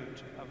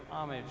tribute of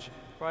homage,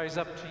 rise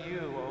up to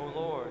you, O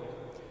Lord,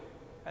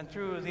 and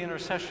through the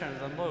intercession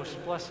of the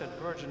most blessed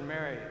Virgin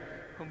Mary,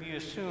 whom you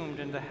assumed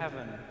into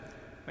heaven,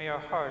 may our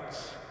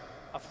hearts,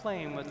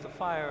 aflame with the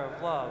fire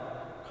of love,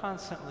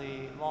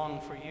 constantly long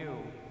for you,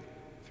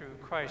 through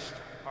Christ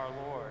our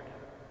Lord.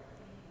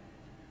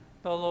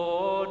 The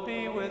Lord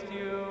be with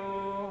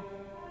you.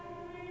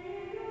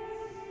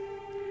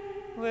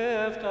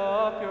 Lift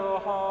up your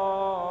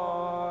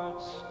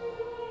hearts.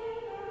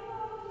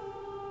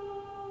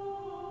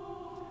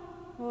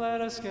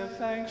 Let us give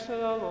thanks to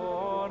the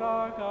Lord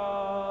our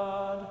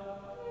God.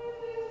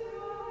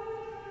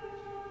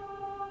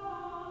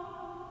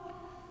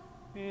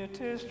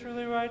 It is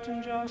truly right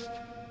and just,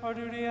 our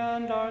duty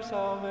and our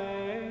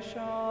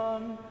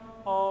salvation,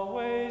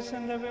 always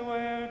and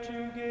everywhere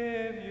to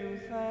give you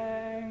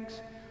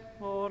thanks,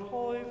 Lord,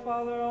 Holy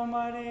Father,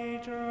 Almighty,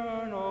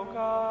 eternal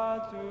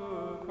God,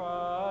 through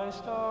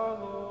Christ our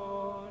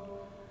Lord.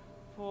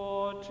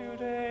 For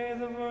today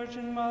the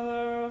Virgin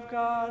Mother of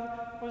God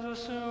was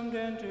assumed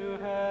into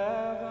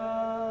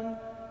heaven,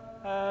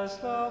 as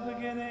the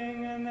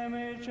beginning and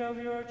image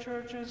of your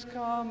church is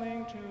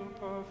coming to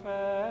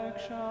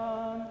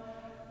perfection,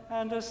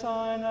 and a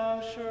sign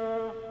of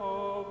sure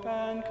hope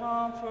and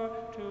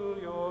comfort to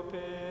your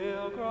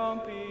pilgrim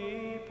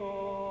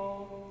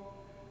people.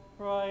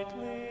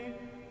 Rightly,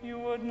 you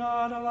would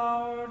not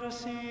allow her to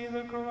see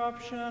the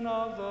corruption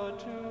of the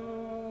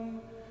tomb,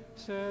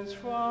 since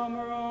from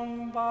her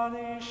own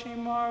body she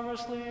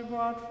marvelously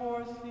brought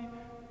forth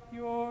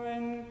your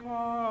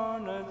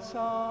incarnate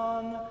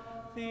Son,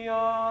 the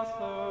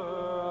author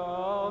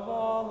of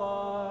all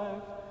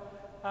life.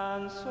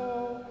 And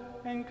so,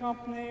 in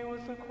company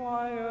with the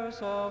choirs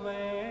of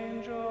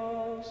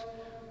angels,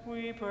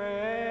 we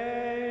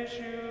praise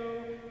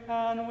you,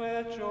 and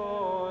with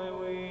joy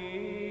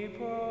we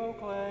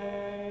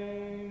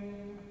proclaim.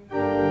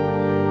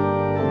 Hosanna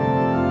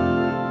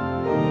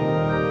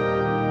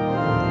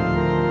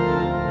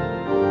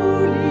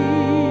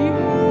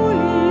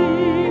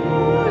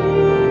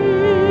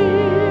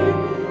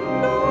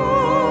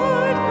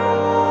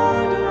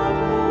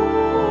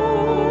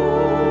in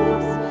the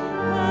highest.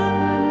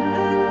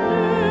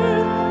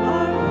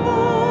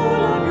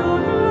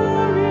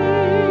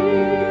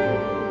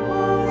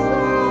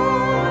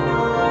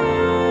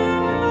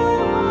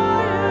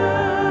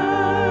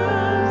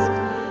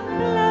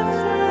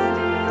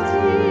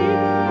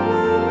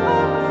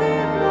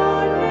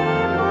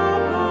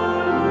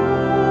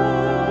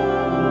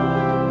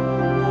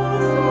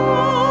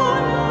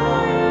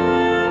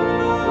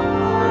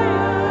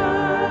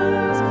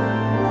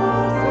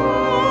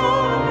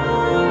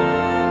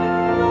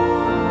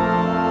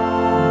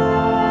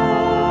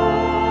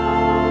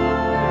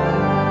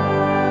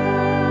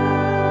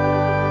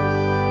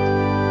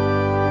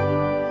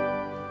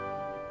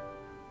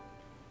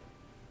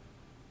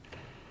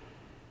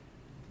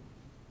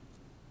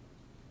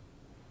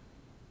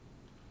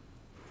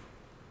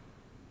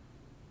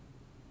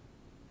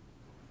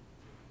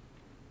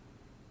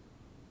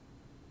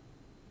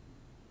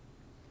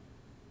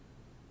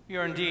 You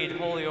are indeed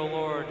holy, O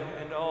Lord,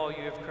 and all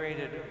you have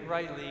created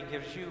rightly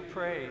gives you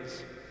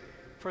praise.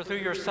 For through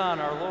your Son,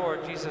 our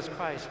Lord Jesus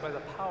Christ, by the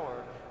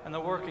power and the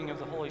working of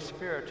the Holy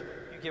Spirit,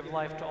 you give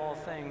life to all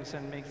things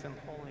and make them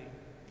holy.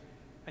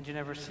 And you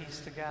never cease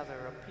to gather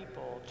a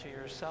people to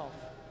yourself,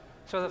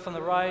 so that from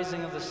the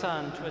rising of the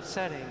sun to its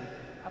setting,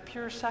 a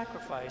pure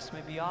sacrifice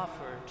may be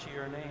offered to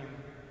your name.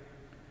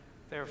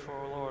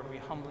 Therefore, O Lord, we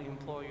humbly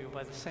implore you,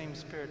 by the same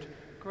Spirit,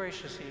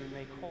 graciously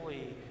make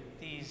holy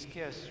these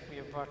gifts we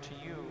have brought to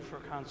you for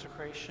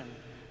consecration,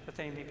 that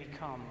they may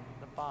become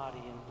the body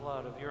and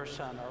blood of your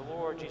Son, our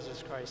Lord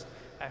Jesus Christ,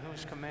 at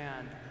whose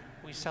command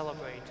we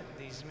celebrate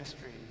these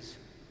mysteries.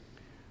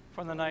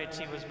 From the night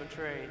he was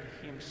betrayed,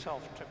 he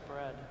himself took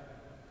bread,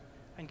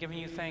 and giving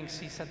you thanks,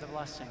 he said the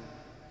blessing,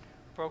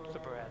 broke the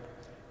bread,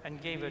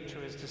 and gave it to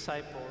his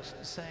disciples,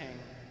 saying,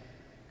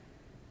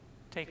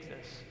 "Take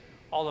this,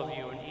 all of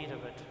you, and eat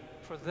of it,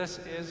 for this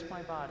is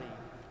my body,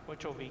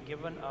 which will be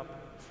given up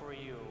for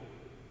you."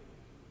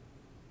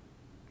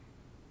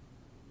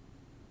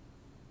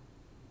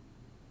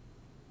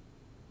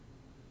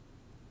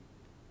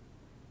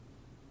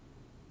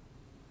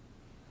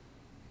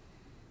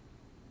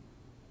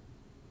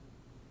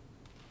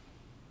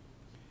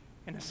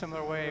 In a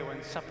similar way,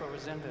 when supper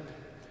was ended,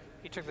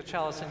 he took the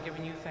chalice, and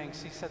giving you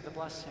thanks, he said the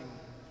blessing,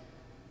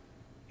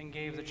 and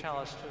gave the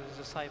chalice to his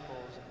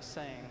disciples,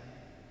 saying,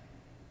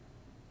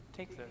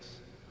 "Take this,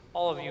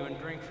 all of you, and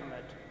drink from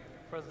it,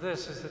 for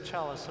this is the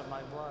chalice of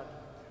my blood,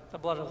 the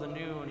blood of the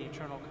new and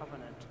eternal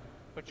covenant,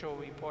 which will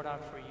be poured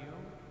out for you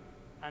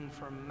and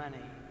for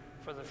many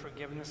for the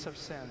forgiveness of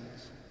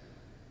sins.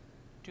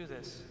 Do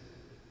this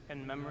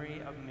in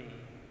memory of me."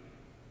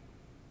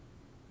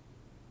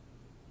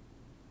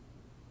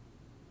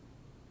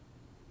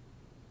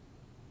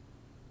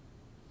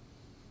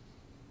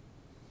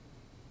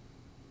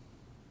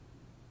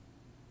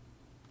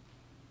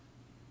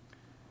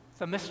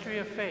 The mystery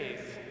of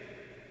faith.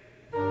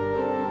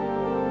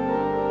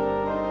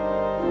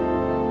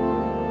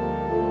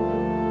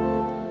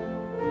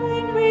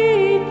 When we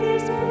eat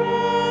this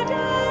bread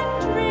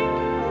and drink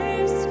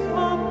this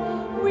cup,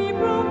 we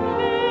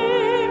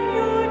proclaim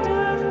your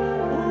death,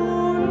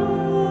 O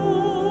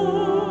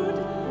Lord,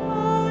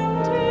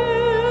 until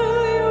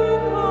you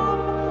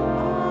come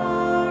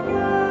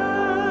again.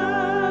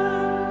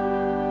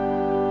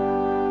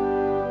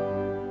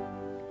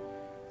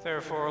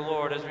 Therefore,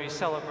 Lord, as we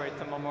celebrate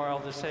the memorial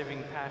of the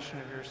saving passion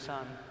of your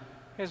Son,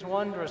 his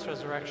wondrous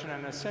resurrection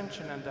and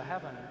ascension into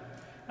heaven,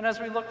 and as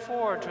we look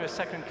forward to his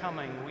second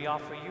coming, we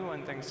offer you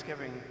in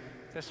thanksgiving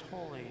this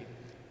holy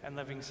and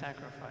living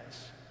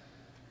sacrifice.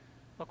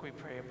 Look, we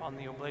pray, upon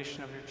the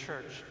oblation of your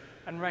church,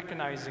 and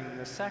recognizing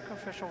the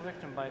sacrificial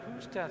victim by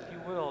whose death you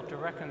will to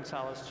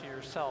reconcile us to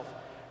yourself,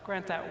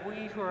 grant that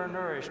we who are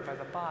nourished by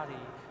the body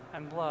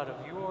and blood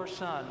of your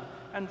Son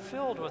and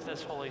filled with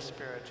this Holy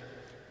Spirit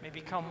may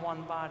become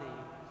one body,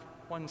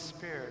 one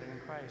Spirit in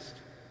Christ.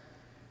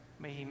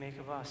 May he make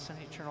of us an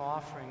eternal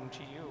offering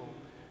to you,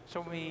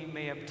 so we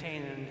may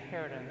obtain an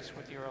inheritance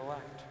with your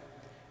elect,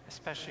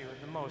 especially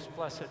with the most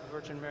blessed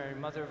Virgin Mary,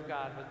 Mother of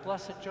God, with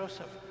blessed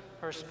Joseph,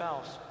 her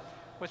spouse,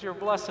 with your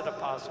blessed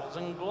apostles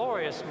and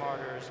glorious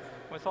martyrs,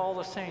 with all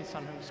the saints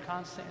on whose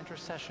constant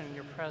intercession in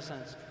your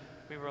presence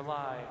we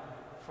rely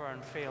for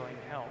unfailing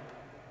help.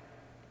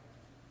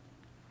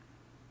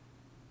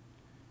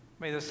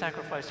 May the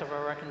sacrifice of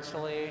our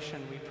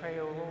reconciliation, we pray,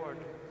 O Lord,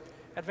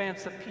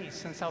 advance the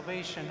peace and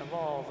salvation of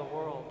all the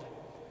world.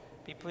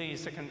 Be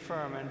pleased to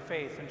confirm in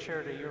faith and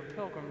charity your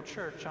pilgrim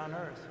church on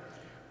earth,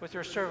 with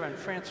your servant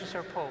Francis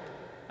our Pope,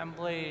 and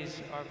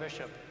Blaise our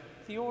Bishop,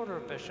 the order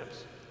of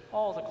bishops,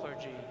 all the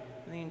clergy,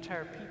 and the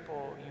entire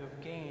people you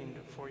have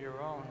gained for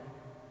your own.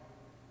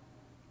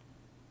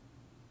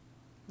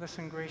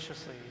 Listen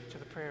graciously to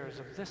the prayers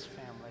of this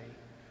family,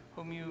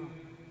 whom you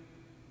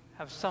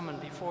have summoned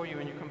before you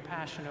in your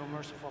compassion, O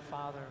merciful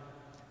Father.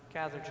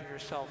 Gather to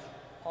yourself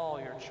all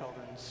your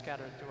children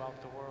scattered throughout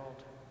the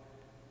world.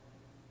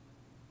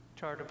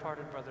 To our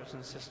departed brothers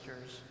and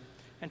sisters,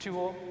 and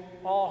to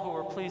all who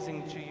are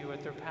pleasing to you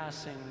at their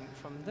passing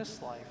from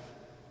this life,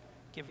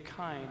 give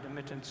kind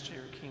admittance to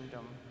your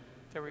kingdom,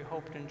 that we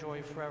hope to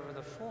enjoy forever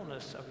the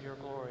fullness of your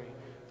glory.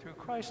 Through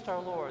Christ our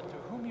Lord,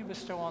 through whom you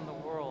bestow on the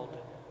world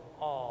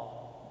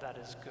all that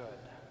is good.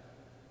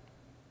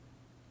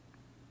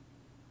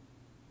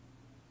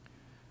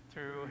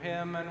 Through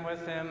him and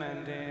with him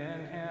and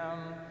in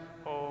him,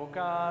 O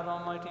God,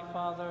 Almighty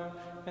Father,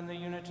 in the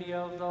unity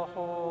of the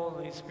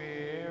Holy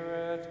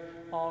Spirit,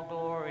 all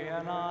glory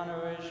and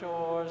honor is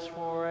yours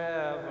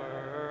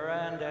forever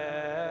and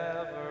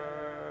ever.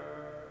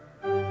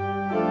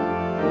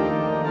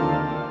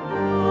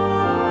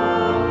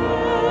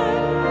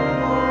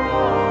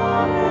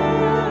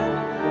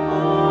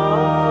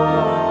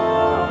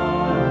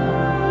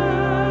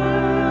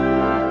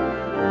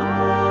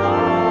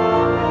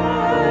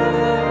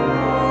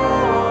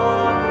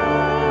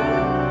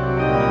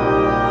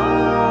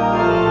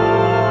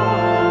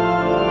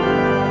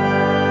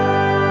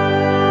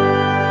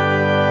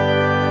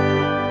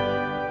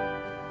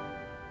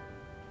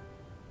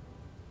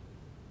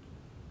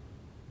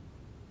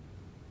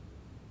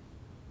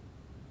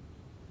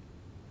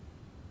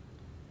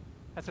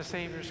 the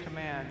Savior's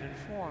command,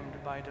 informed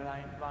by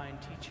divine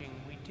teaching,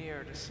 we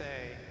dare to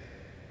say,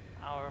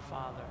 Our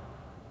Father,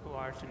 who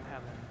art in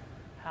heaven,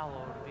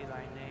 hallowed be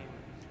thy name.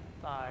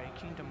 Thy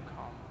kingdom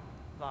come,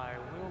 thy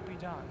will be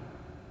done,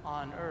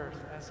 on earth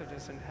as it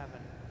is in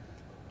heaven.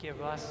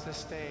 Give us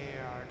this day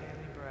our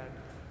daily bread,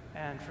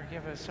 and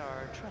forgive us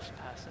our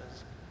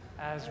trespasses,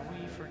 as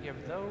we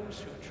forgive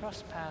those who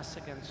trespass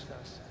against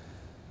us.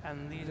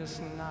 And lead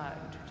us not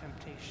into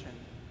temptation,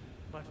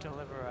 but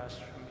deliver us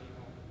from evil.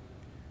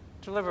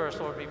 Deliver us,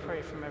 Lord, we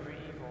pray, from every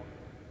evil.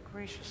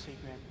 Graciously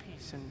grant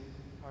peace in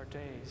our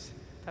days,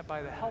 that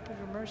by the help of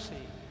your mercy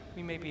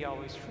we may be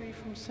always free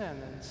from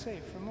sin and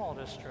safe from all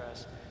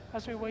distress,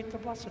 as we wait the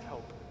blessed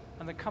hope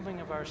and the coming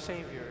of our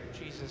Savior,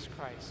 Jesus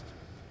Christ.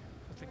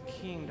 For the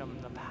kingdom,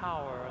 the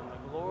power, and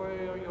the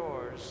glory are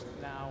yours,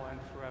 now and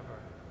forever.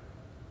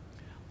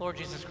 Lord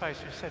Jesus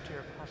Christ, who said to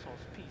your apostles,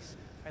 Peace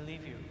I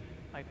leave you,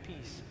 my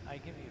peace I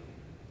give you.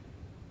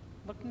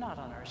 Look not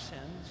on our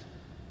sins,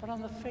 but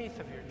on the faith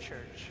of your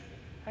church,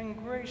 and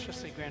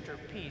graciously grant her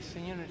peace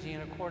and unity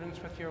in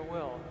accordance with your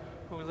will,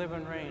 who live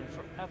and reign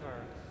forever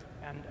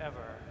and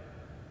ever.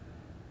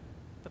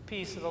 The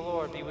peace of the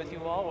Lord be with you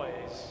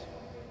always.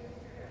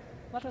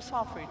 Let us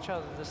offer each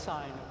other the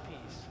sign of peace.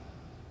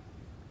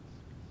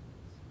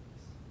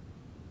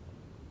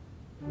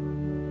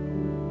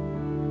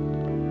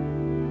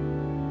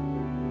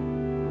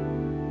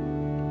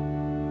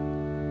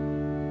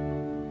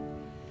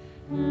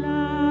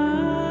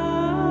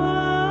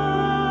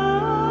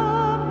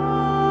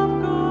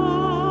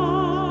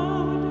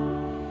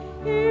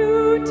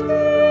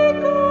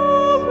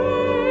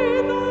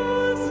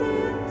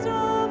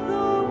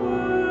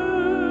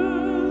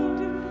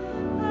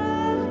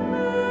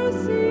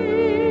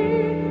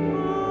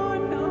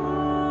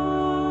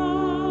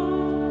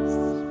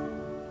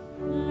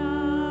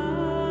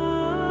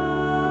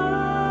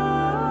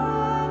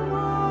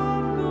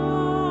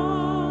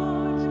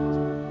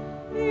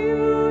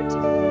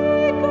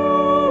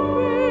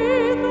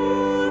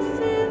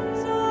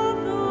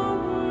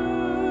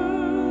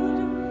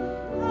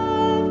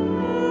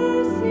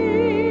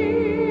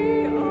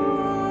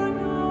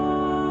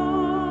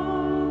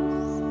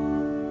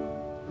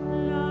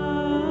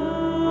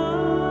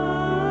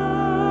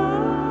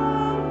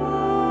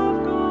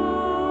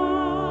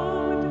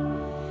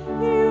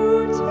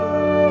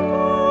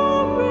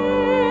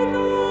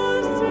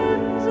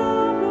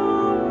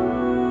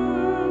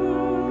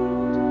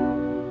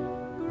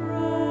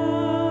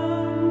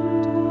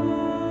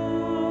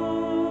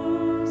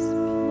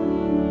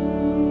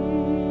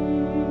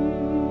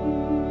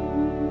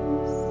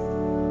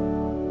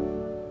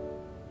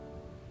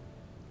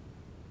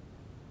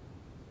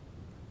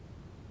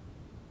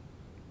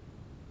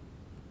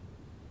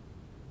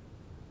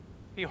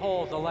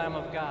 Behold the Lamb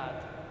of God.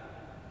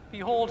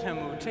 Behold him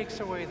who takes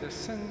away the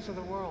sins of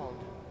the world.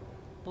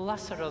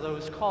 Blessed are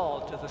those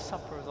called to the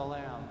supper of the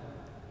Lamb.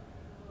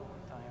 Lord,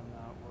 I am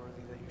not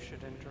worthy that you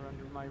should enter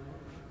under my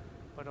roof,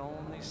 but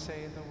only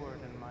say the word,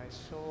 and my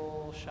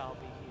soul shall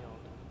be healed.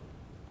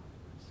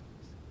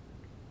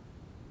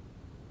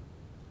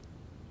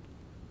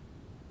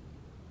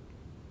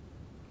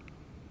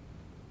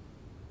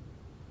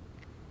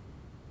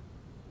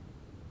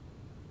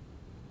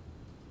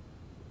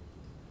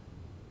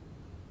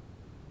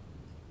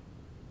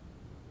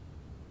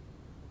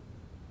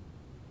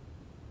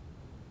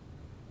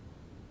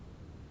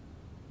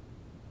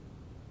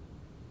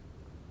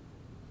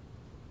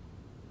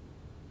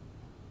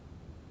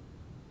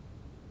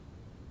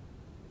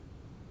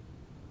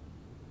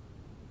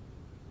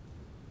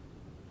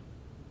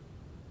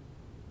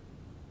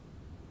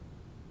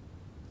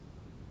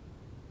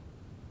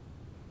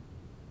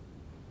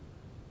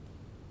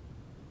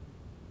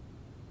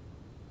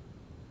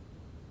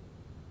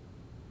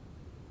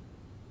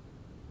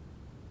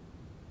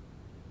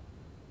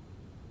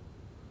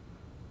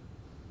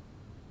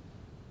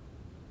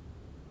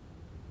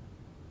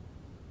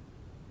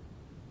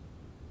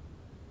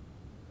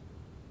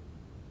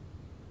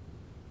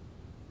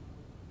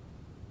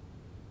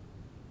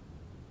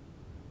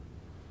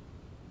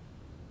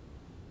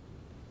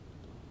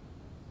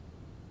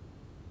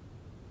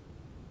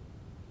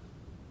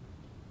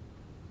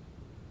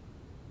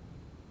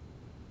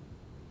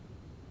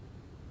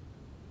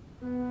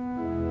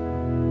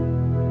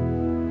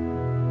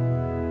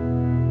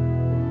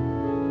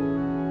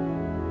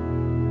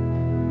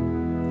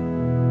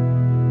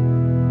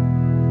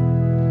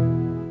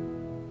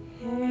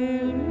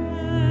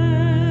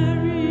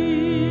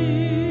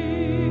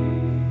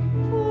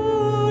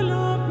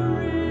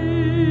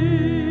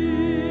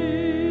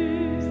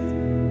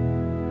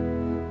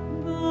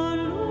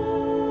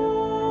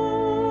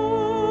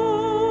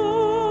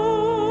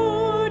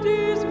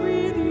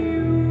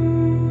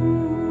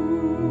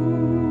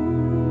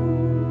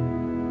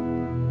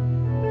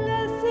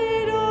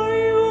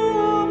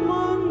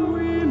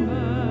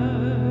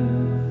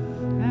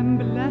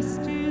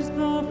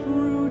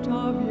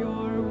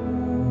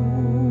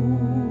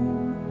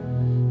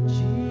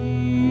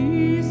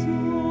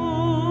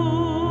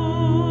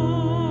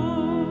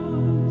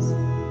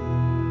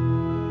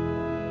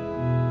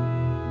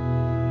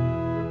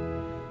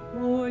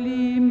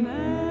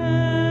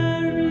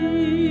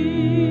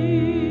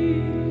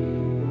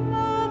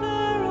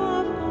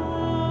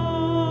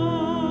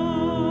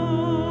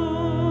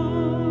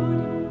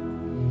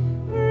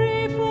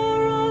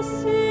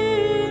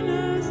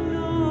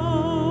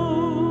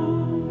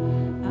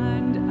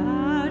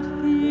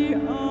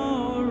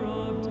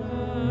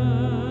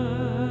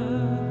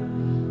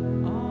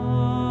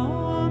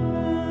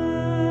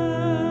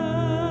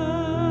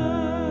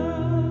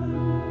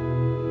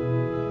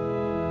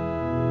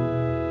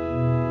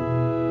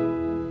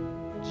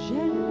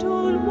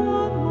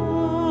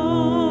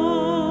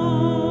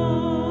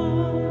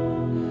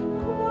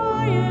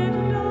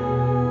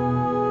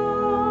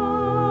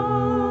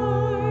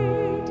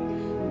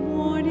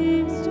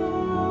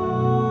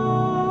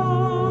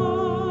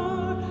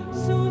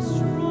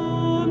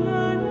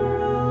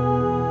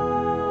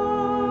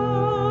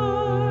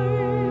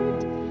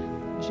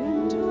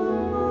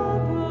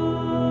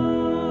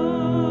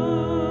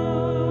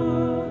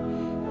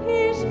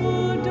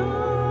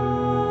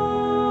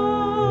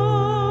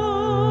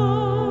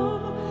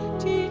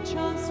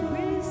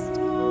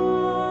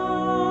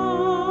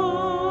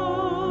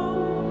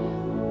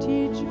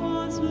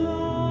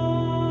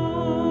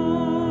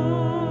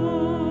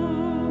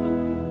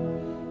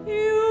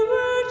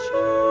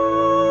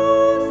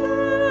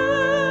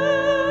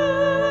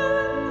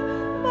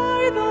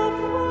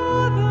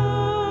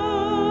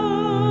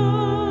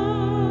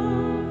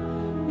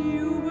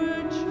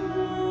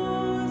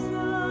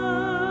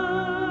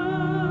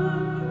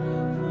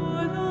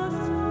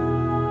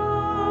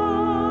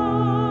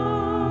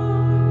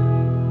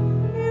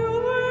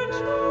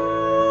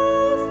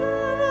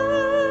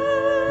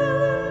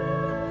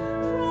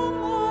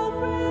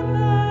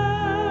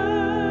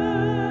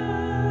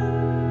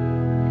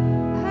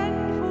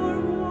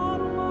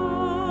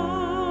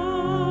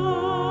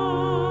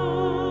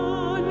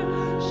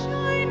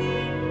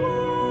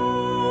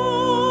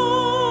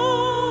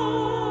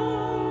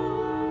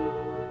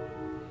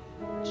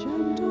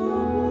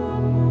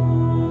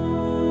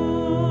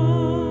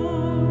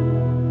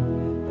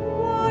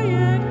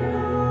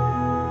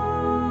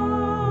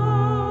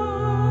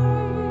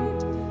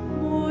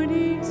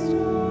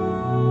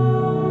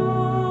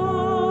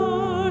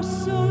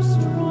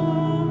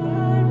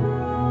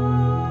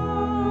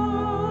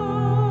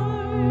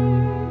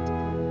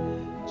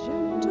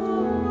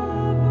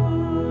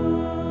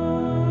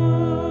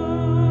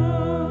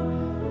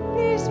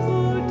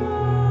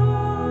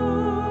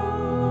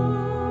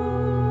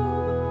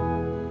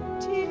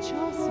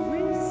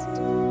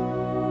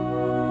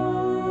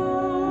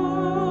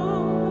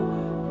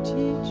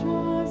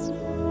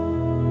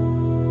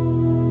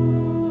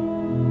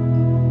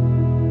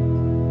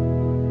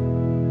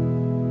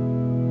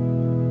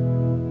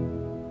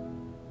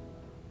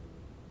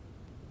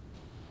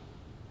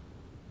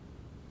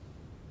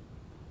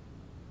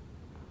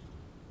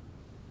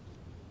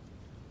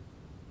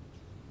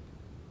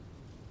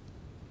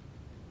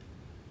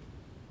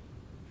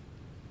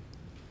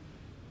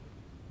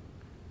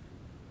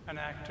 an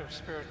act of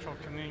spiritual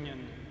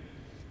communion.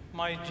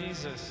 My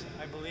Jesus,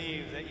 I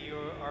believe that you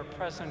are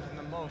present in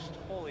the most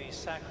holy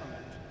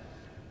sacrament.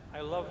 I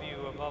love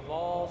you above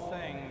all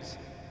things,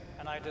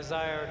 and I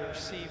desire to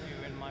receive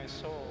you in my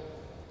soul.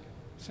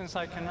 Since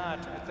I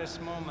cannot at this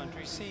moment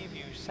receive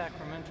you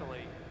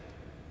sacramentally,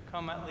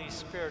 come at least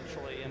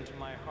spiritually into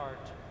my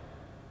heart.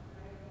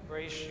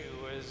 Embrace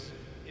you as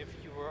if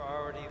you were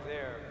already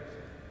there,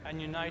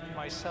 and unite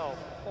myself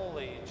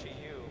wholly to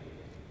you.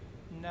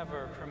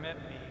 Never permit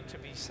me to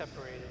be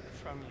separated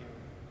from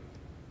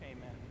you.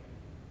 Amen.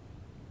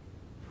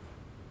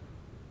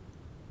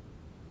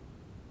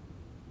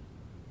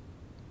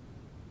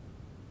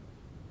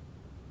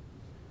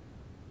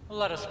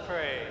 Let us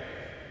pray.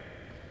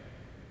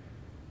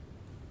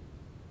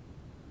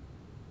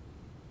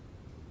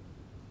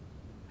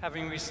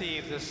 Having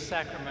received this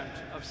sacrament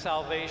of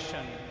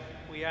salvation,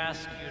 we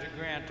ask you to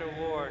grant,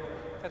 O Lord,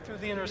 that through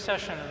the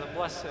intercession of the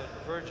Blessed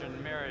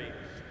Virgin Mary,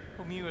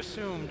 whom you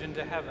assumed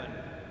into heaven,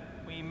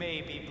 we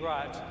may be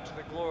brought to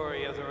the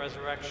glory of the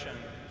resurrection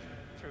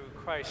through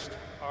Christ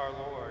our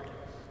Lord.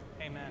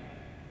 Amen.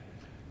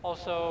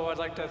 Also, I'd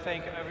like to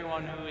thank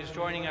everyone who is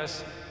joining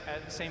us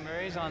at St.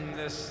 Mary's on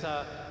this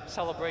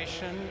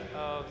celebration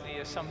of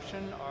the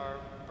Assumption, our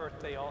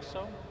birthday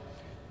also.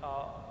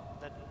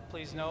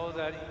 Please know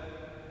that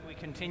we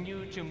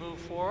continue to move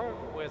forward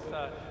with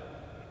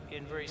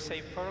in very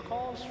safe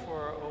protocols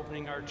for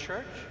opening our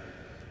church.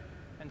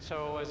 And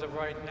so as of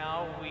right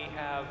now, we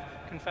have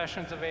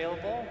confessions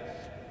available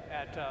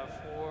at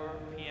 4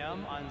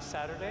 p.m. on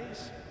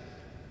Saturdays.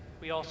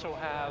 We also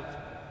have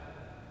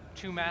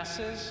 2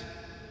 masses,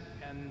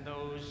 and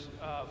those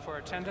for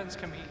attendance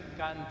can be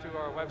gotten through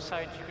our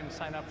website. You can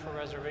sign up for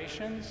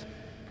reservations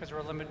because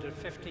we're limited to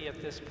 50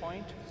 at this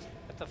point.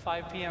 At the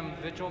 5 p.m.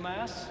 Vigil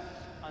Mass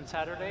on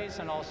Saturdays,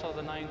 and also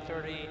the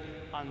 9:30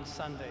 on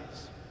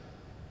Sundays.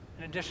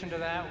 In addition to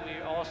that,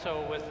 we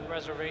also, with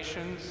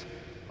reservations,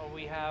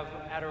 we have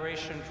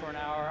adoration for an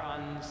hour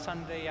on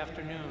Sunday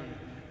afternoon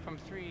from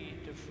 3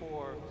 to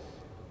 4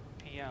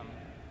 p.m.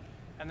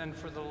 And then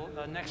for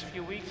the next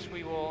few weeks,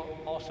 we will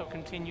also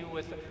continue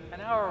with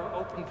an hour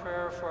open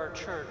prayer for our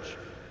church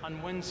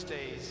on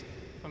Wednesdays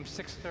from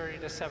 6:30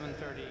 to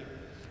 7:30,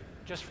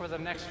 just for the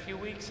next few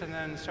weeks, and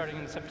then starting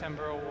in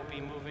September, we'll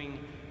be moving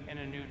in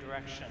a new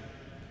direction.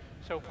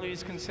 So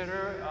please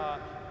consider,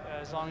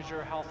 as long as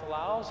your health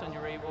allows and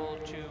you're able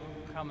to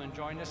come and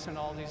join us in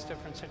all these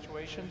different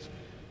situations,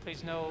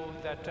 please know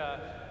that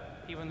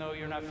even though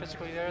you're not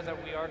physically there,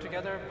 that we are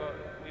together, but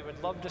we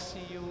would love to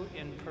see you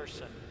in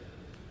person.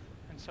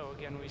 And so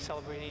again, we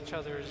celebrate each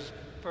other's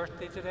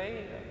birthday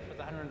today for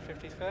the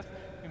 155th.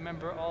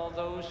 Remember all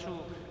those who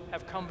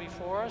have come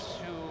before us,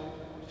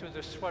 who, through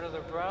the sweat of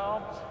their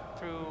brow,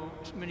 through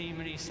many,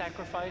 many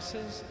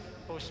sacrifices,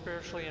 both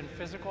spiritually and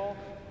physical,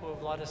 who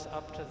have led us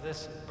up to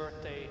this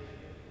birthday,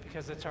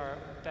 because it's our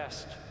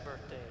best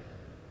birthday.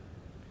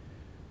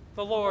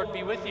 The Lord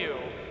be with you.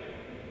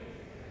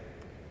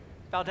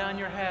 Bow down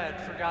your head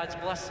for God's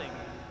blessing.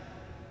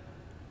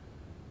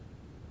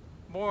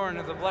 Born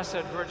of the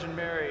Blessed Virgin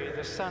Mary,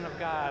 the Son of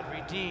God,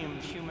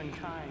 redeemed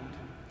humankind.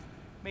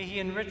 May he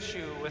enrich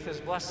you with his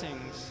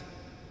blessings.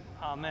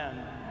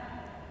 Amen.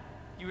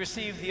 You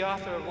receive the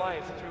author of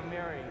life through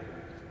Mary.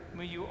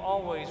 May you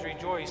always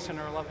rejoice in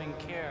her loving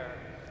care.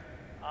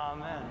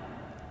 Amen.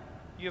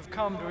 You have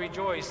come to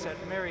rejoice at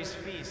Mary's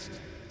feast.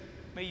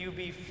 May you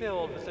be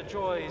filled with the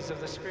joys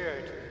of the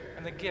Spirit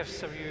and the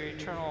gifts of your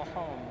eternal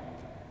home.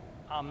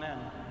 Amen.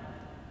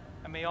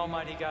 And may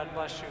Almighty God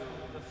bless you,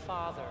 the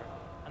Father,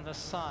 and the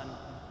Son,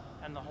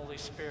 and the Holy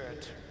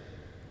Spirit.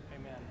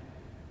 Amen.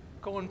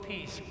 Go in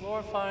peace,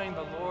 glorifying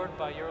the Lord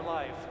by your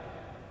life.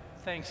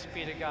 Thanks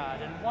be to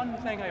God. And one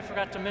thing I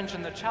forgot to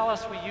mention, the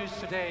chalice we used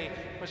today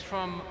was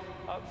from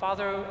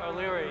Father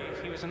O'Leary.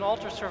 He was an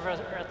altar server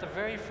at the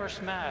very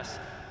first Mass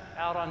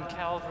out on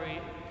Calvary,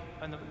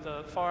 on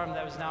the farm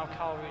that was now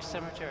Calvary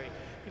Cemetery.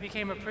 He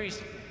became a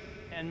priest,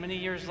 and many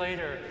years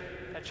later,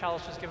 that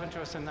chalice was given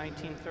to us in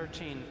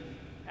 1913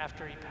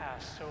 after he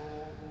passed. So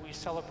we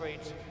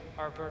celebrate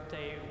our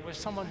birthday with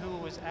someone who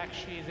was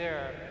actually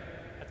there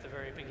at the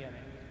very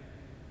beginning.